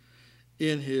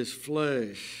in his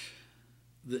flesh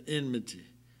the enmity.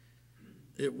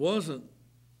 It wasn't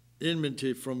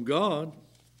enmity from God.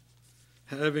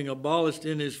 Having abolished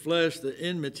in his flesh the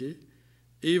enmity,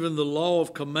 even the law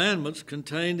of commandments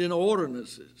contained in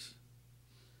ordinances.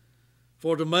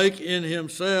 For to make in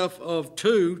himself of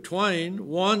two, twain,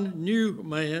 one new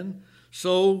man,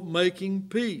 so making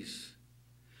peace,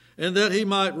 and that he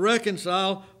might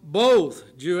reconcile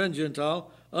both Jew and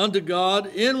Gentile unto God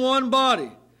in one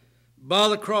body by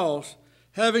the cross,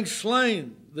 having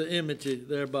slain the enmity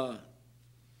thereby.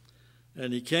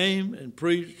 And he came and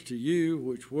preached to you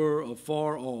which were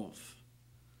afar off,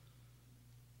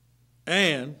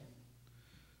 and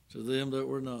to them that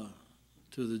were not,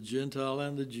 to the Gentile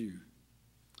and the Jew.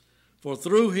 For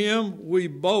through him we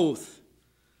both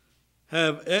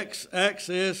have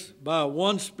access by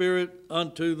one Spirit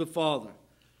unto the Father.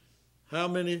 How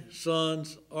many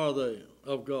sons are they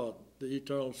of God, the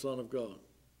eternal Son of God?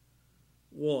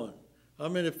 One. How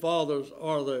many fathers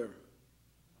are there?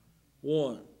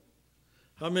 One.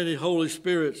 How many Holy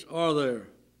Spirits are there?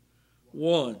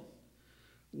 One.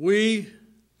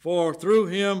 For through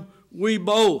him we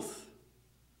both.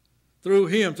 Through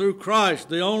him, through Christ,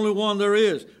 the only one there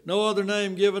is. No other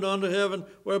name given unto heaven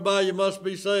whereby you must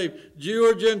be saved. Jew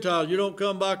or Gentile, you don't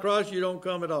come by Christ, you don't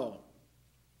come at all.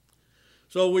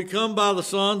 So we come by the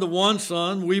Son, the one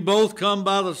Son. We both come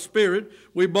by the Spirit.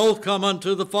 We both come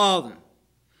unto the Father.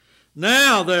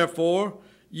 Now, therefore,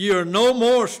 ye are no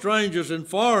more strangers and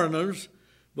foreigners,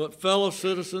 but fellow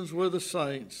citizens with the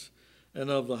saints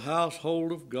and of the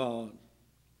household of God.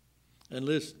 And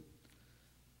listen.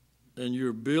 And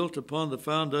you're built upon the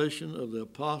foundation of the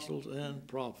apostles and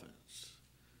prophets.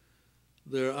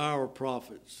 They're our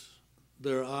prophets.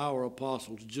 They're our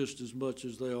apostles just as much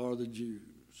as they are the Jews.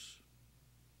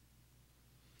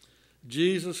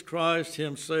 Jesus Christ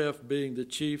himself being the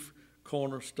chief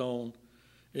cornerstone,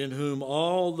 in whom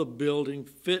all the building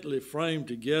fitly framed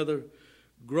together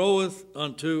groweth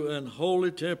unto an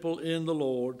holy temple in the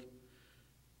Lord,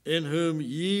 in whom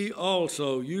ye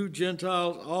also, you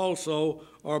Gentiles also,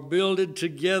 are builded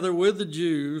together with the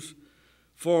Jews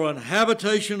for an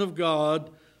habitation of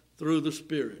God through the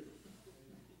Spirit.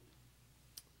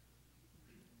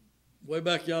 Way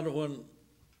back yonder when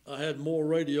I had more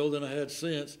radio than I had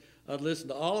sense, I'd listen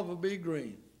to Oliver B.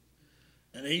 Green.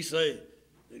 And he'd say,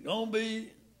 there's going to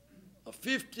be a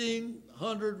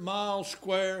 1,500-mile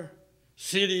square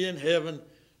city in heaven,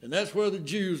 and that's where the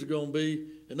Jews are going to be,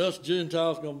 and us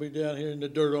Gentiles are going to be down here in the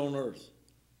dirt on earth.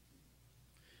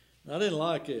 I didn't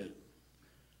like it.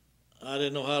 I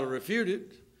didn't know how to refute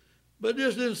it, but it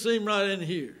just didn't seem right in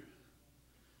here.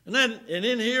 And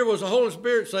in here was the Holy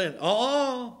Spirit saying,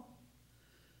 So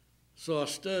I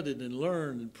studied and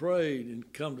learned and prayed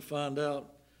and come to find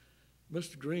out,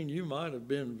 Mr. Green, you might have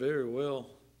been very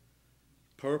well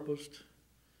purposed.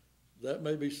 That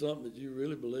may be something that you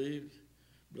really believed,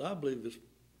 but I believe this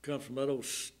comes from that old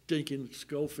stinking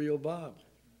Schofield Bible.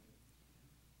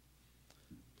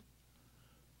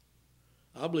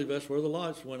 I believe that's where the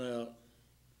lights went out.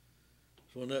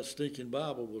 It's when that stinking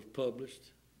Bible was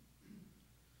published.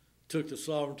 Took the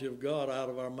sovereignty of God out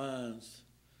of our minds.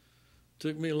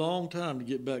 Took me a long time to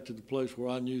get back to the place where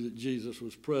I knew that Jesus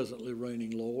was presently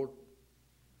reigning Lord.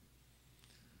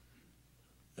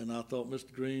 And I thought,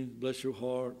 Mr. Green, bless your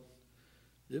heart,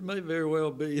 it may very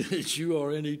well be that you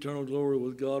are in eternal glory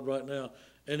with God right now.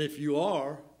 And if you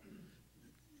are,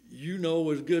 you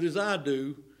know as good as I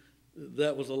do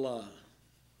that was a lie.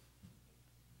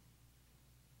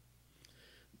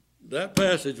 That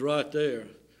passage right there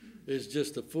is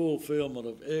just a fulfillment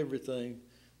of everything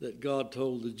that God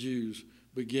told the Jews,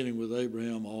 beginning with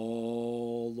Abraham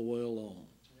all the way along.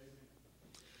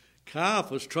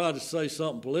 Caiaphas tried to say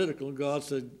something political, and God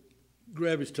said,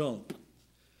 grab his tongue.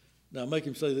 Now make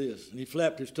him say this. And he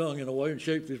flapped his tongue in a way and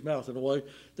shaped his mouth in a way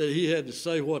that he had to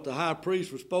say what the high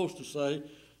priest was supposed to say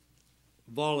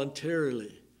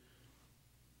voluntarily,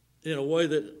 in a way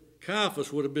that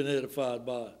Caiaphas would have been edified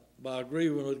by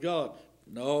agreeing with God.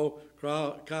 No,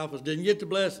 Caiaphas didn't get the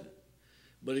blessing,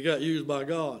 but he got used by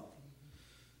God.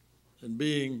 And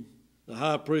being the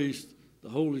high priest, the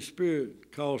Holy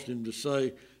Spirit caused him to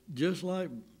say, just like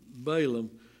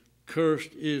Balaam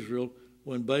cursed Israel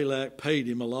when Balak paid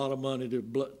him a lot of money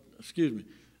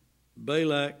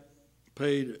Balak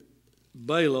paid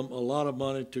Balaam a lot of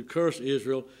money to curse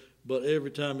Israel, but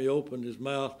every time he opened his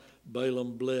mouth,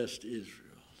 Balaam blessed Israel.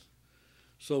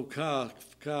 So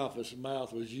Caiaphas'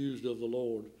 mouth was used of the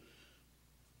Lord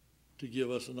to give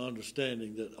us an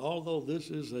understanding that although this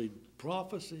is a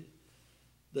prophecy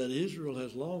that Israel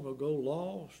has long ago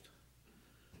lost,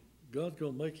 God's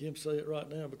going to make him say it right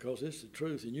now because it's the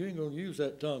truth. And you ain't going to use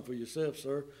that tongue for yourself,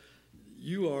 sir.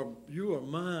 You are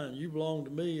mine. You belong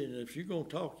to me. And if you're going to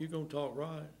talk, you're going to talk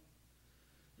right.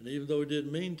 And even though he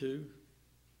didn't mean to,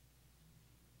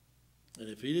 and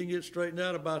if he didn't get straightened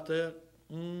out about that,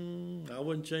 I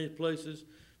wouldn't change places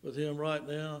with him right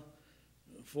now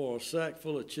for a sack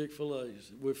full of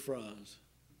Chick-fil-A's with fries.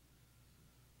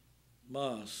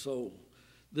 My soul.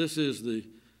 This is the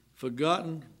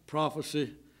forgotten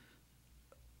prophecy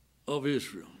of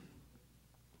Israel.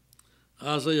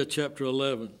 Isaiah chapter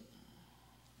 11.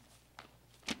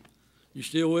 You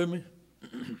still with me?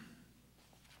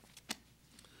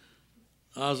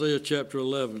 Isaiah chapter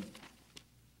 11.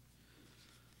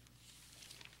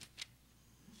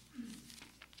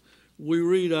 We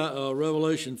read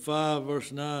Revelation 5,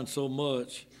 verse 9 so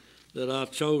much that I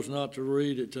chose not to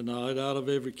read it tonight, out of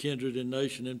every kindred and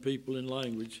nation and people and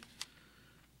language.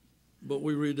 But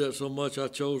we read that so much I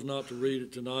chose not to read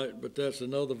it tonight, but that's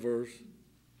another verse.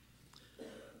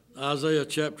 Isaiah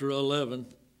chapter 11,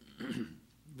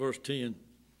 verse 10.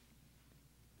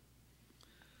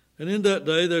 And in that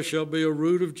day there shall be a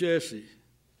root of Jesse.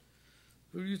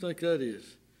 Who do you think that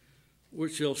is?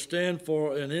 Which shall stand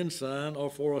for an ensign or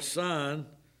for a sign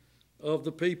of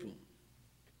the people.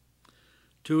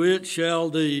 To it shall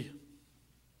the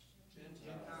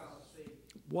Gentiles see.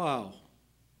 Wow.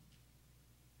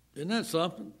 Isn't that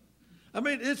something? I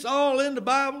mean, it's all in the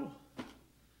Bible.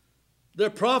 Their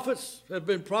prophets have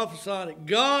been prophesying it.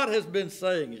 God has been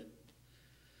saying it.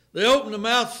 They open the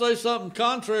mouth to say something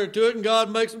contrary to it, and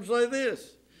God makes them say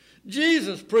this.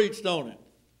 Jesus preached on it.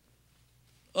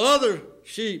 Other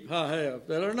sheep I have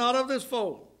that are not of this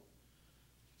fold.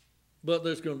 But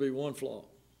there's going to be one flock.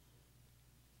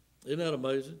 Isn't that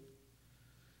amazing?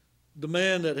 The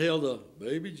man that held a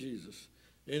baby Jesus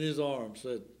in his arms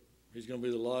said he's going to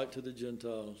be the light to the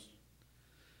Gentiles.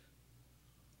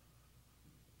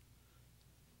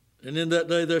 And in that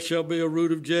day there shall be a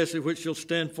root of Jesse, which shall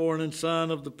stand for an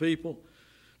ensign of the people.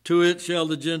 To it shall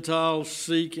the Gentiles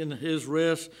seek, and his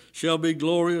rest shall be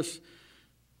glorious.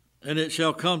 And it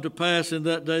shall come to pass in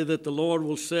that day that the Lord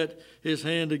will set his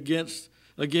hand again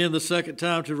the second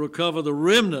time to recover the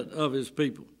remnant of his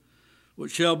people,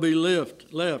 which shall be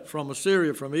left from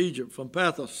Assyria, from Egypt, from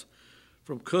Pathros,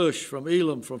 from Cush, from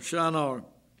Elam, from Shinar,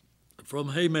 from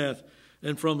Hamath,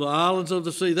 and from the islands of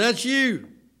the sea. That's you.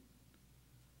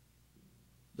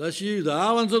 That's you, the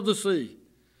islands of the sea.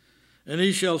 And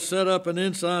he shall set up an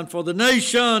ensign for the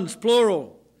nations,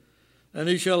 plural. And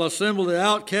he shall assemble the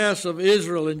outcasts of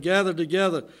Israel and gather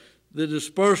together the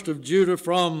dispersed of Judah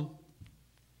from.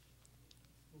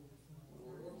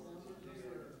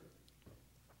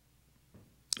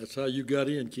 That's how you got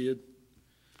in, kid.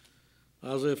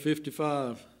 Isaiah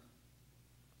 55,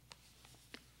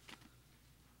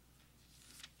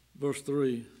 verse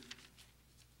 3.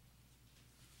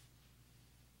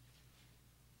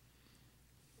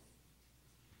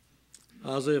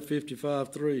 Isaiah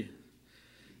 55, 3.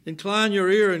 Incline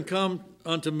your ear and come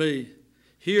unto me.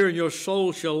 Hear, and your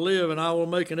soul shall live, and I will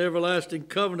make an everlasting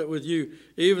covenant with you,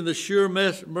 even the sure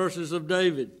mercies of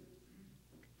David.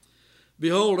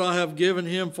 Behold, I have given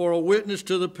him for a witness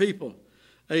to the people,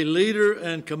 a leader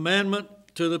and commandment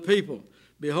to the people.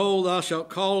 Behold, thou shalt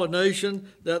call a nation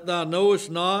that thou knowest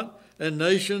not, and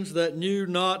nations that knew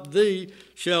not thee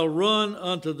shall run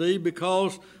unto thee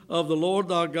because of the Lord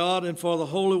thy God and for the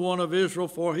Holy One of Israel,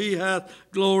 for he hath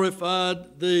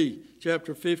glorified thee.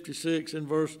 Chapter 56 and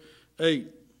verse 8.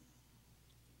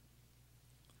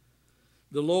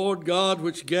 The Lord God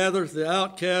which gathereth the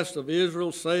outcast of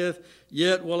Israel saith,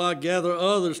 Yet will I gather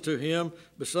others to him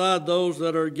beside those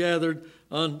that are gathered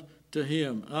unto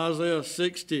him. Isaiah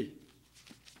 60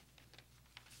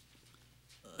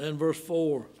 and verse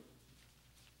 4.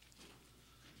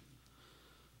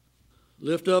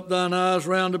 Lift up thine eyes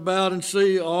round about and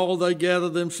see, all they gather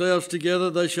themselves together.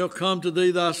 They shall come to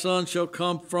thee, thy sons shall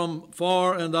come from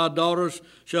far, and thy daughters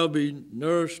shall be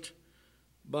nursed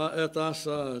at thy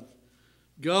side.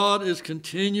 God is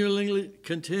continuing,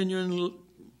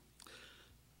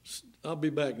 I'll be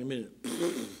back in a minute.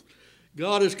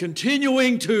 God is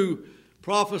continuing to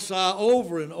prophesy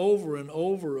over and over and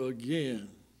over again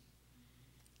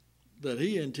that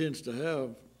he intends to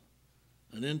have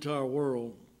an entire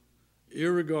world,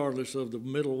 irregardless of the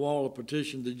middle wall of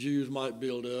partition the Jews might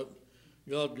build up.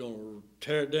 God's going to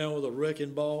tear it down with a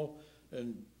wrecking ball,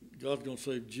 and God's going to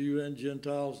save Jew and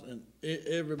Gentiles, and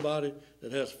everybody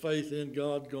that has faith in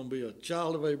God is going to be a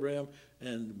child of Abraham,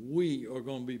 and we are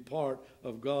going to be part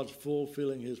of God's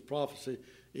fulfilling his prophecy.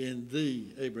 In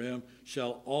thee, Abraham,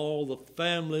 shall all the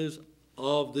families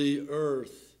of the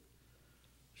earth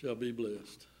shall be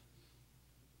blessed.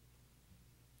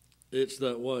 It's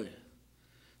that way.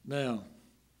 Now,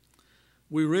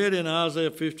 we read in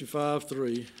Isaiah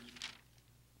 55:3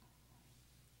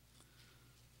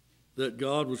 that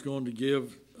God was going to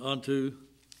give unto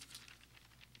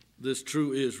this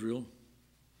true Israel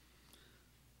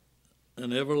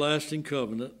an everlasting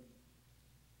covenant,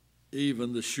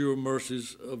 even the sure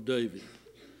mercies of David.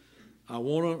 I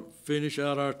want to finish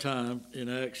out our time in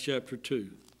Acts chapter 2.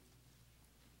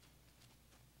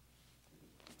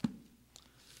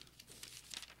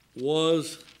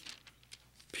 Was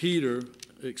Peter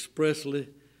expressly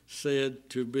said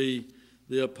to be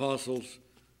the apostle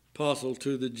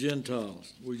to the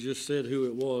Gentiles? We just said who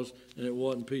it was, and it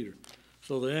wasn't Peter.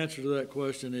 So the answer to that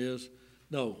question is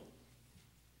no.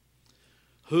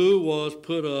 Who was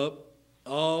put up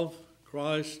of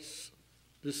Christ's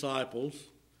disciples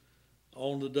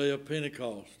on the day of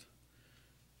Pentecost?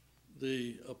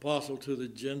 The apostle to the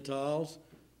Gentiles,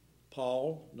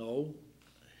 Paul? No.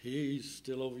 He's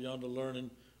still over yonder learning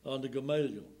under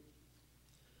Gamaliel.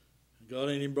 God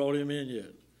ain't even brought him in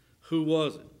yet. Who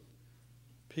was it?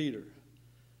 Peter.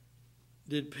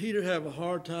 Did Peter have a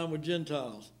hard time with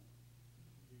Gentiles?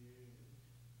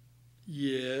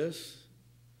 Yes.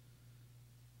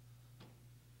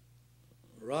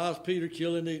 Rise, Peter,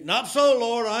 kill and eat. Not so,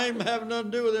 Lord. I ain't having nothing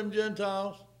to do with them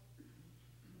Gentiles.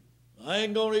 I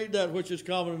ain't going to eat that which is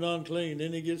common and unclean.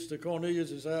 Then he gets to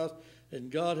Cornelius' house,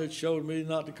 and God had showed me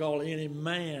not to call any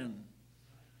man.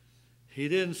 He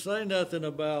didn't say nothing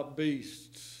about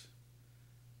beasts.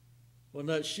 When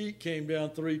that sheet came down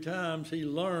 3 times, he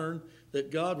learned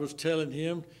that God was telling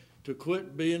him to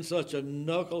quit being such a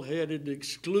knuckle-headed,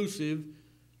 exclusive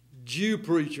Jew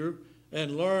preacher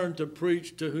and learn to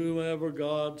preach to whomever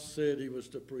God said he was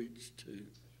to preach to.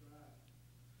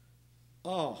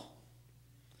 Oh.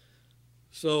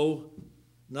 So,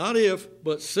 not if,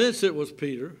 but since it was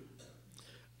Peter,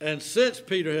 and since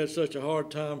Peter had such a hard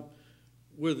time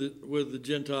with the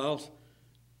Gentiles,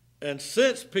 and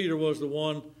since Peter was the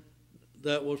one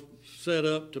that was set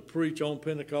up to preach on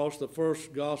Pentecost, the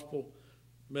first gospel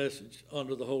message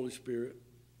under the Holy Spirit,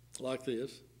 like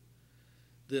this,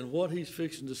 then what he's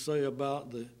fixing to say about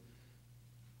the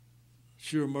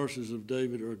sure mercies of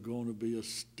David are going to be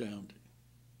astounding.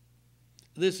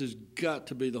 This has got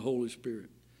to be the Holy Spirit.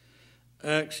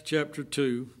 Acts chapter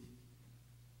 2,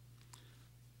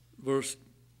 verse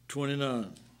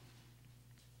 29.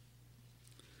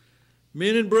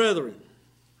 Men and brethren,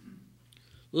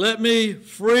 let me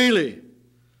freely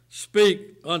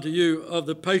speak unto you of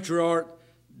the patriarch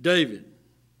David.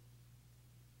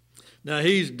 Now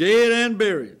he's dead and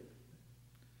buried.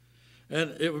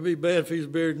 And it would be bad if he's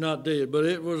buried not dead, but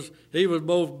he was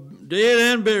both dead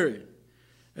and buried.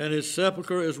 And his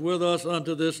sepulchre is with us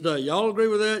unto this day. Y'all agree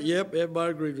with that? Yep,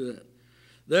 everybody agrees with that.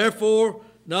 Therefore,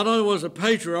 not only was a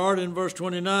patriarch in verse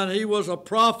 29, he was a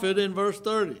prophet in verse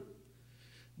 30.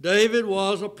 David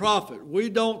was a prophet. We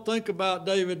don't think about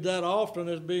David that often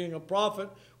as being a prophet.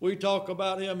 We talk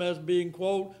about him as being,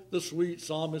 quote, the sweet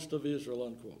psalmist of Israel,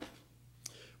 unquote.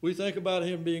 We think about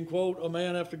him being, quote, a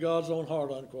man after God's own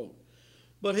heart, unquote.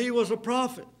 But he was a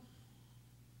prophet.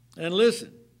 And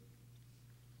listen,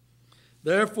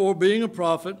 therefore, being a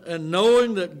prophet, and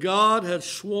knowing that God had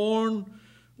sworn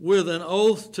with an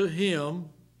oath to him,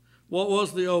 what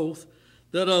was the oath?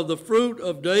 That of the fruit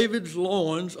of David's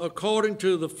loins, according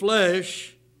to the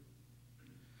flesh,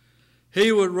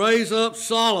 he would raise up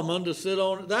Solomon to sit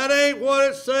on it. That ain't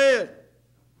what it said.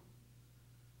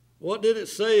 What did it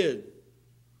say?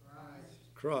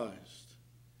 Christ.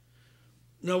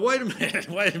 Now, wait a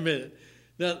minute.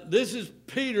 Now, this is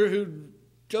Peter, who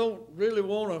don't really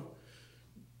want to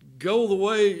go the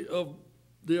way of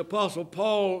the Apostle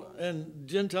Paul and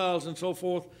Gentiles and so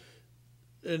forth.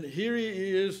 And here he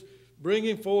is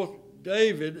bringing forth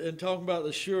David and talking about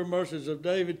the sure mercies of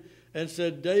David, and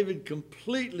said David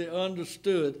completely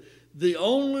understood the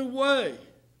only way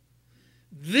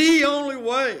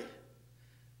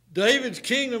David's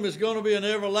kingdom is going to be an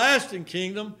everlasting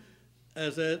kingdom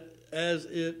as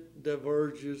it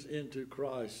diverges into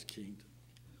Christ's kingdom,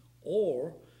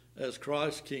 or as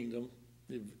Christ's kingdom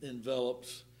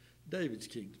envelops David's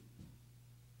kingdom.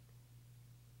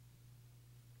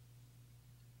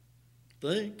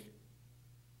 Think.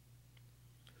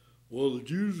 Well, the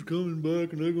Jews are coming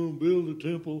back and they're going to build a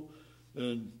temple,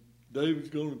 and David's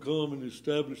going to come and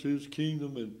establish his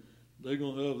kingdom, and they're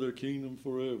going to have their kingdom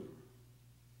forever.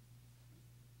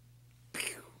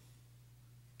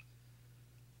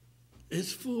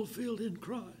 It's fulfilled in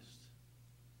Christ.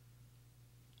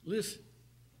 Listen.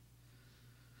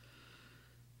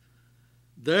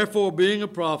 Therefore, being a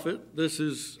prophet, this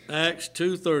is Acts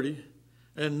 2:30,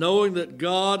 and knowing that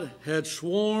God had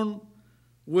sworn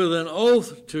with an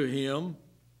oath to him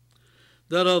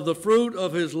that of the fruit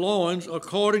of his loins,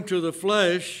 according to the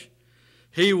flesh,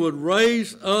 he would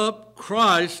raise up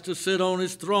Christ to sit on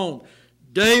his throne.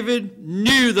 David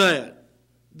knew that.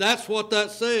 That's what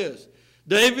that says.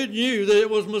 David knew that it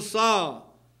was Messiah,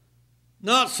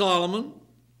 not Solomon.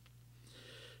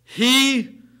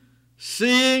 He,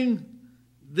 seeing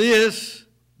this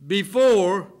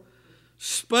before,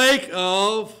 spake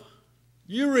of,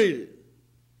 you read it.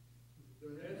 The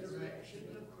resurrection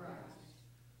of Christ.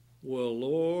 Well,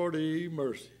 Lordy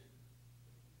mercy.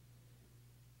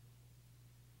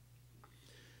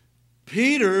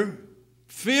 Peter,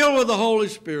 filled with the Holy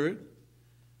Spirit,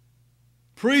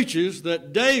 preaches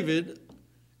that David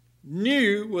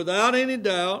knew without any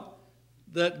doubt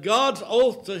that God's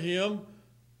oath to him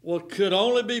could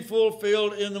only be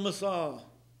fulfilled in the Messiah.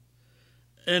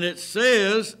 And it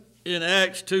says in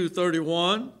Acts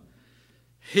 2:31,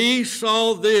 he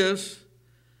saw this,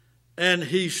 and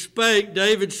he spake,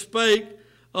 David spake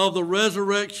of the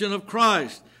resurrection of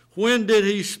Christ. When did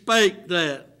he spake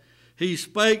that? He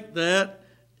spake that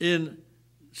in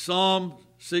Psalm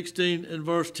 16 and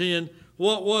verse 10.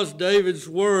 What was David's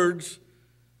words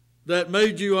that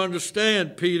made you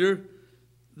understand, Peter,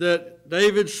 that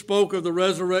David spoke of the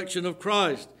resurrection of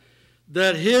Christ?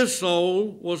 That his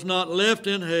soul was not left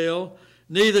in hell,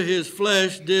 neither his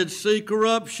flesh did see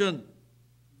corruption.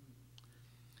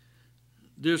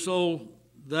 Dear soul,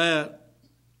 that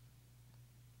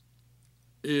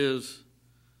is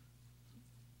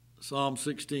Psalm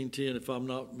 16:10, if I'm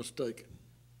not mistaken.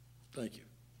 Thank you.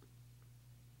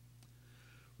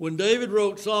 When David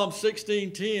wrote Psalm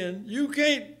 16:10, you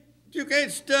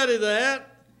can't study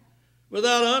that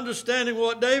without understanding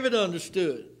what David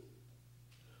understood.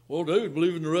 Well, David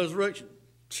believed in the resurrection.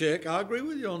 Check, I agree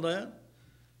with you on that.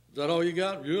 Is that all you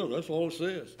got? Yeah, that's all it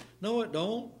says. No, it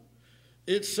don't.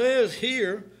 It says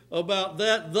here about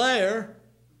that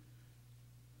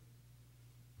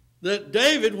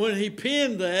David, when he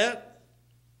penned that,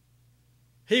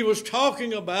 he was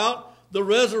talking about the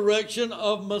resurrection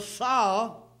of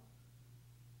Messiah,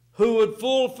 who would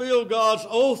fulfill God's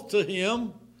oath to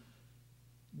him,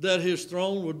 that his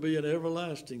throne would be an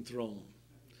everlasting throne.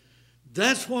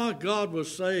 That's why God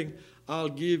was saying, I'll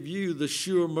give you the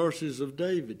sure mercies of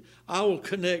David. I will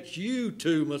connect you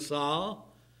to Messiah,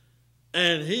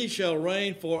 and he shall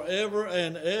reign forever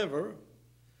and ever.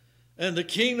 And the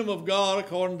kingdom of God,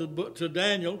 according to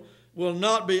Daniel, will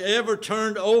not be ever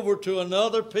turned over to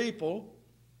another people,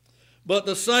 but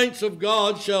the saints of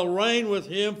God shall reign with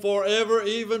him forever,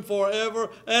 even forever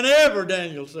and ever,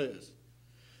 Daniel says.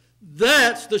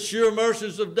 That's the sure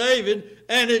mercies of David,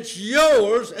 and it's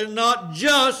yours and not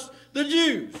just the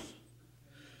Jews.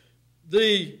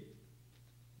 The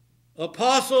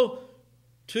apostle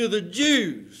to the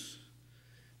Jews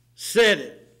said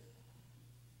it.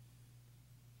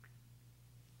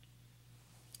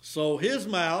 So his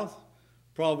mouth,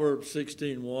 Proverbs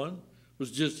 16:1,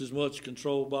 was just as much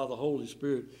controlled by the Holy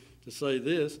Spirit to say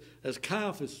this as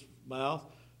Caiaphas' mouth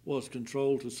was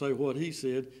controlled to say what he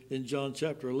said in John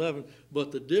chapter 11.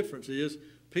 But the difference is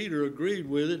Peter agreed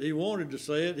with it. He wanted to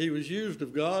say it. He was used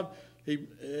of God. He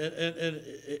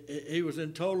was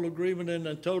in total agreement and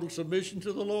in total submission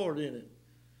to the Lord in it.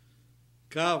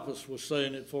 Caiaphas was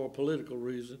saying it for a political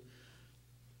reason.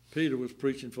 Peter was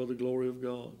preaching for the glory of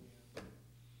God.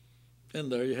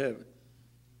 And there you have it.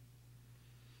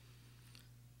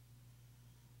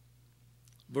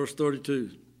 Verse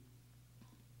 32.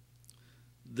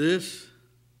 This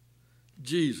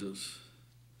Jesus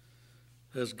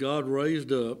has God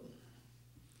raised up,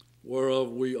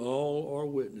 whereof we all are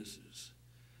witnesses.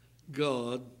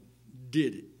 God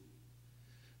did it.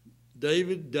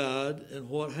 David died, and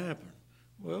what happened?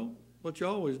 Well, what you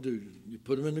always do, you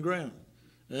put him in the ground,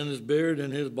 and is buried,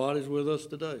 and his body's with us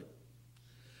today.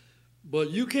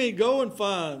 But you can't go and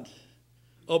find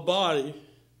a body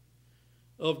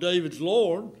of David's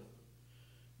Lord,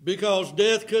 because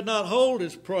death could not hold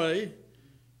his prey.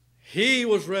 He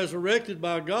was resurrected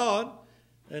by God,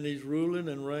 and he's ruling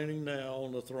and reigning now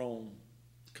on the throne,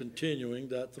 continuing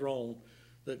that throne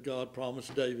that God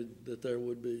promised David that there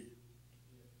would be.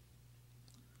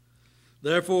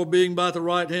 Therefore, being by the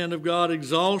right hand of God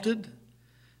exalted,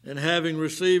 and having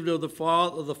received of the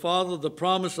Father the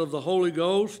promise of the Holy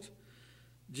Ghost,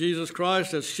 Jesus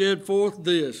Christ has shed forth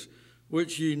this,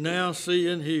 which ye now see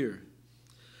and hear.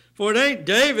 For it ain't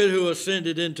David who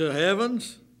ascended into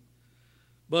heavens,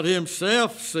 but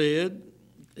himself said,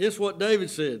 it's what David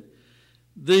said,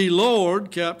 the Lord,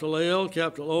 capital L,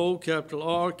 capital O, capital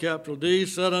R, capital D,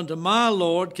 said unto my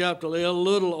Lord, capital L,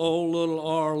 little o, little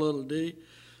r, little d,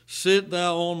 sit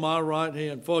thou on my right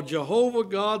hand. For Jehovah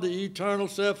God, the eternal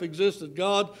self-existent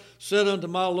God, said unto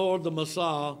my Lord, the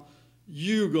Messiah,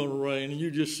 you're going to reign, and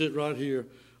you just sit right here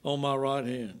on my right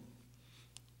hand.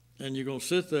 And you're going to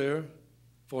sit there,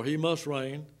 for he must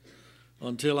reign,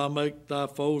 until I make thy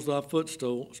foes thy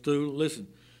footstool. Listen,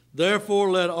 therefore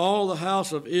let all the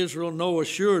house of Israel know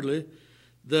assuredly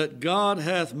that God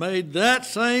hath made that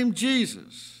same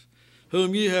Jesus,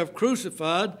 whom ye have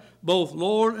crucified, both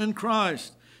Lord and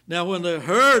Christ. Now when they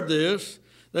heard this,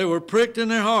 they were pricked in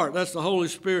their heart. That's the Holy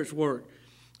Spirit's work.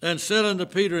 And said unto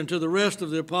Peter and to the rest of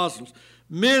the apostles,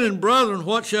 men and brethren,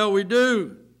 what shall we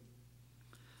do?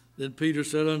 Then Peter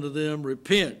said unto them,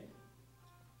 repent,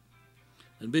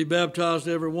 and be baptized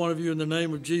every one of you in the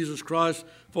name of Jesus Christ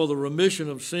for the remission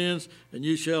of sins, and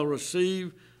ye shall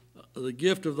receive the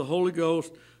gift of the Holy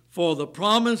Ghost. For the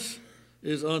promise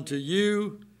is unto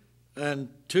you and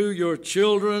to your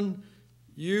children.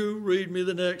 You read me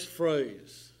the next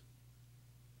phrase.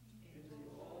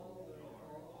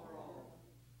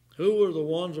 Who are the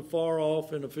ones afar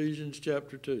off in Ephesians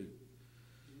chapter 2?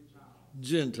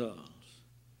 Gentiles.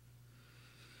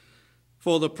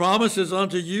 For the promise is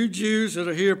unto you Jews that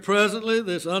are here presently,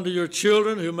 this unto your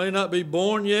children who may not be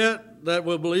born yet, that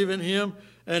will believe in him,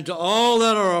 and to all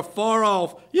that are afar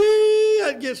off. Yee,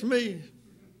 that gets me.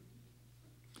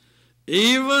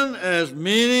 Even as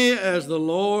many as the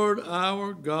Lord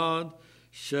our God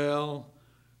shall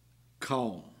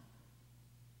call.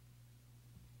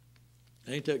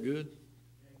 Ain't that good?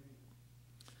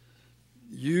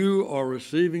 You are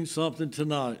receiving something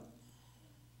tonight.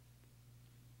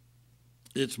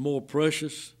 It's more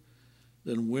precious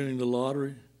than winning the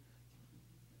lottery.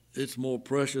 It's more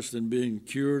precious than being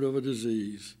cured of a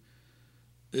disease.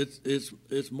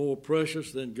 It's more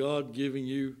precious than God giving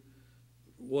you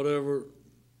whatever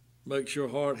makes your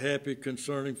heart happy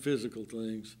concerning physical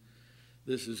things.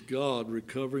 This is God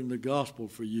recovering the gospel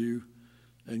for you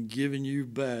and giving you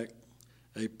back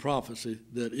a prophecy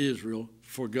that Israel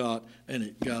forgot, and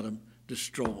it got them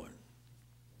destroyed.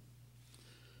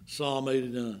 Psalm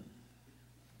 89.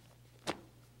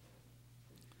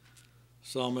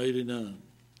 Psalm 89.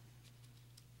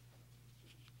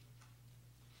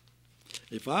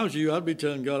 If I was you, I'd be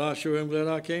telling God, I sure am glad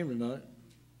I came tonight.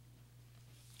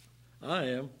 I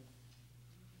am.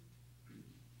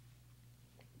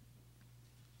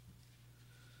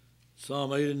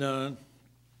 Psalm 89.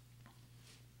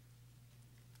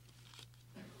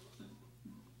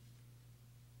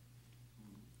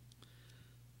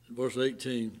 Verse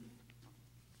 18.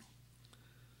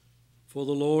 For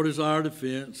the Lord is our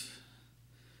defense,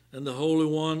 and the Holy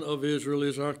One of Israel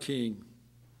is our King.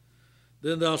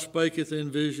 Then thou spakest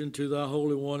in vision to thy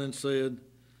Holy One, and said,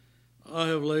 I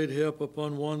have laid help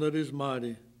upon one that is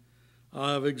mighty.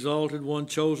 I have exalted one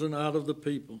chosen out of the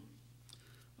people.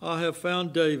 I have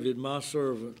found David, my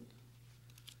servant.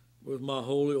 With my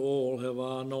holy oil have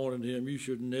I anointed him. You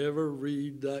should never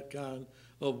read that kind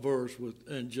of verse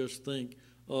and just think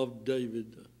of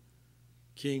David,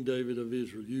 King David of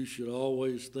Israel. You should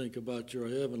always think about your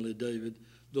heavenly David,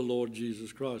 the Lord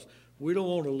Jesus Christ. We don't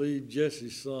want to leave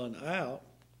Jesse's son out,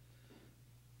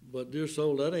 but dear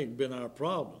soul, that ain't been our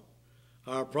problem.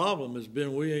 Our problem has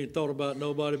been we ain't thought about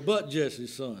nobody but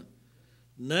Jesse's son.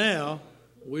 Now,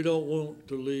 we don't want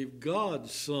to leave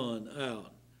God's son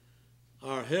out,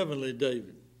 our heavenly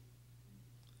David.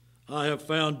 I have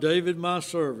found David my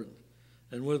servant,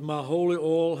 and with my holy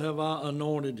oil have I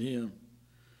anointed him,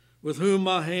 with whom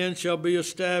my hand shall be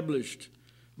established.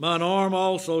 Mine arm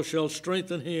also shall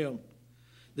strengthen him.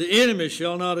 The enemy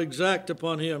shall not exact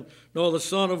upon him, nor the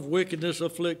son of wickedness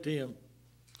afflict him.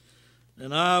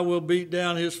 And I will beat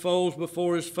down his foes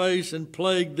before his face, and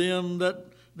plague them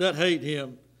that hate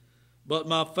him. But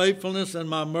my faithfulness and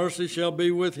my mercy shall be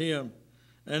with him,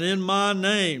 and in my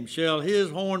name shall his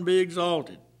horn be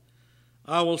exalted.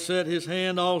 I will set his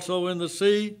hand also in the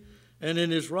sea, and in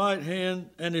his right hand,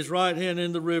 and his right hand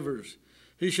in the rivers.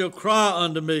 He shall cry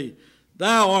unto me,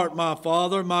 Thou art my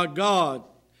Father, my God.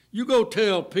 You go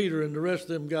tell Peter and the rest of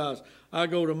them guys, I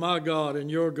go to my God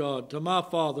and your God, to my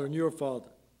Father and your Father.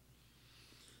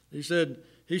 He said,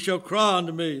 He shall cry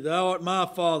unto me, Thou art my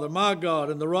Father, my God,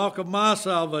 and the rock of my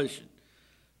salvation.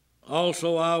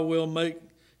 Also I will make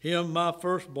him my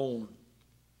firstborn.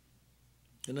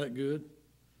 Isn't that good?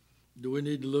 Do we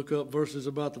need to look up verses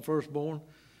about the firstborn?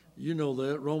 You know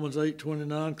that. Romans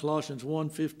 8:29, Colossians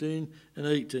 1:15 and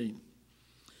 18.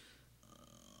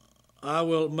 I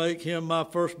will make him my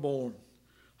firstborn,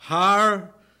 higher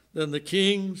than the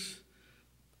kings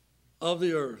of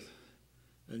the earth,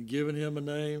 and given him a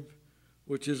name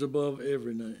which is above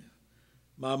every name.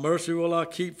 My mercy will I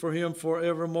keep for him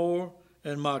forevermore,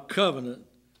 and my covenant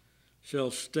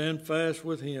shall stand fast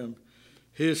with him.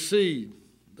 His seed,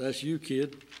 that's you,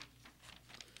 kid,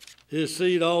 his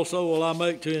seed also will I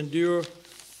make to endure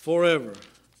forever,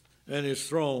 and his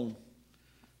throne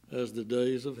as the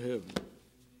days of heaven.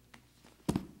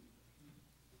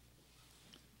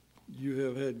 You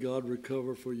have had God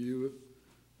recover for you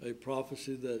a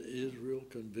prophecy that Israel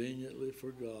conveniently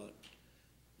forgot.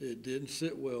 It didn't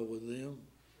sit well with them,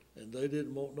 and they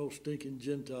didn't want no stinking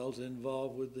Gentiles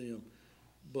involved with them.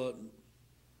 But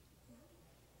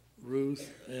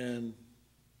Ruth and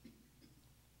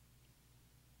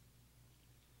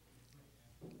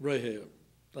Rahab,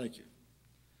 thank you,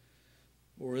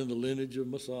 were in the lineage of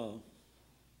Messiah,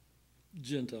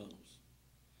 Gentiles.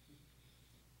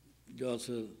 God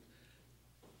said,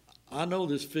 I know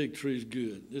this fig tree is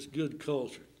good. It's good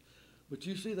culture. But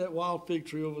you see that wild fig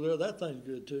tree over there? That thing's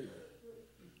good too.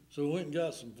 So we went and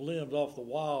got some limbs off the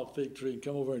wild fig tree and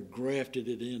come over and grafted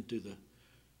it into the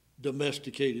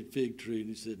domesticated fig tree. And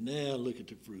he said, now look at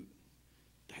the fruit.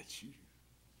 That's you.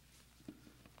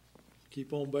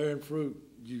 Keep on bearing fruit,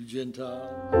 you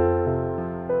Gentiles.